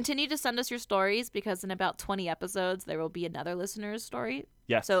continue to send us your stories, because in about 20 episodes there will be another listener's story.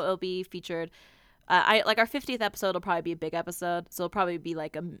 Yes. So it'll be featured. I like our 50th episode will probably be a big episode, so it'll probably be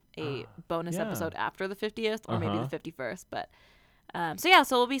like a bonus Yeah. episode after the 50th, or maybe Uh-huh. the 51st. But so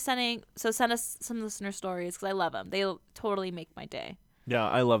we'll be send us some listener stories because I love them. They'll totally make my day. Yeah,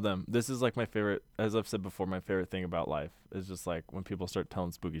 I love them. This is like my favorite, as I've said before, my favorite thing about life is just like when people start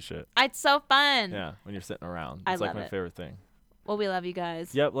telling spooky shit. It's so fun. Yeah, when you're sitting around. I It's like love my it. favorite thing. Well, we love you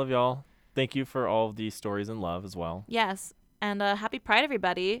guys. Yep, love y'all. Thank you for all of these stories and love as well. Yes. And happy Pride,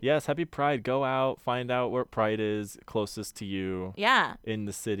 everybody. Yes, happy Pride. Go out, find out where Pride is closest to you Yeah. in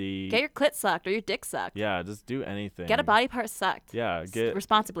the city. Get your clit sucked or your dick sucked. Yeah, just do anything. Get a body part sucked. Yeah, get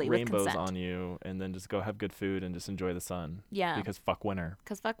responsibly with rainbows consent. on you, and then just go have good food and just enjoy the sun. Yeah. Because fuck winter.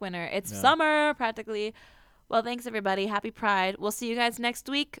 Because fuck winter. It's Yeah. summer, practically. Well, thanks, everybody. Happy Pride. We'll see you guys next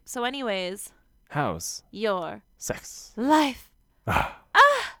week. So, anyways, House. your Sex. life. Bye,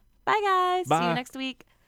 guys. See Bye. you next week.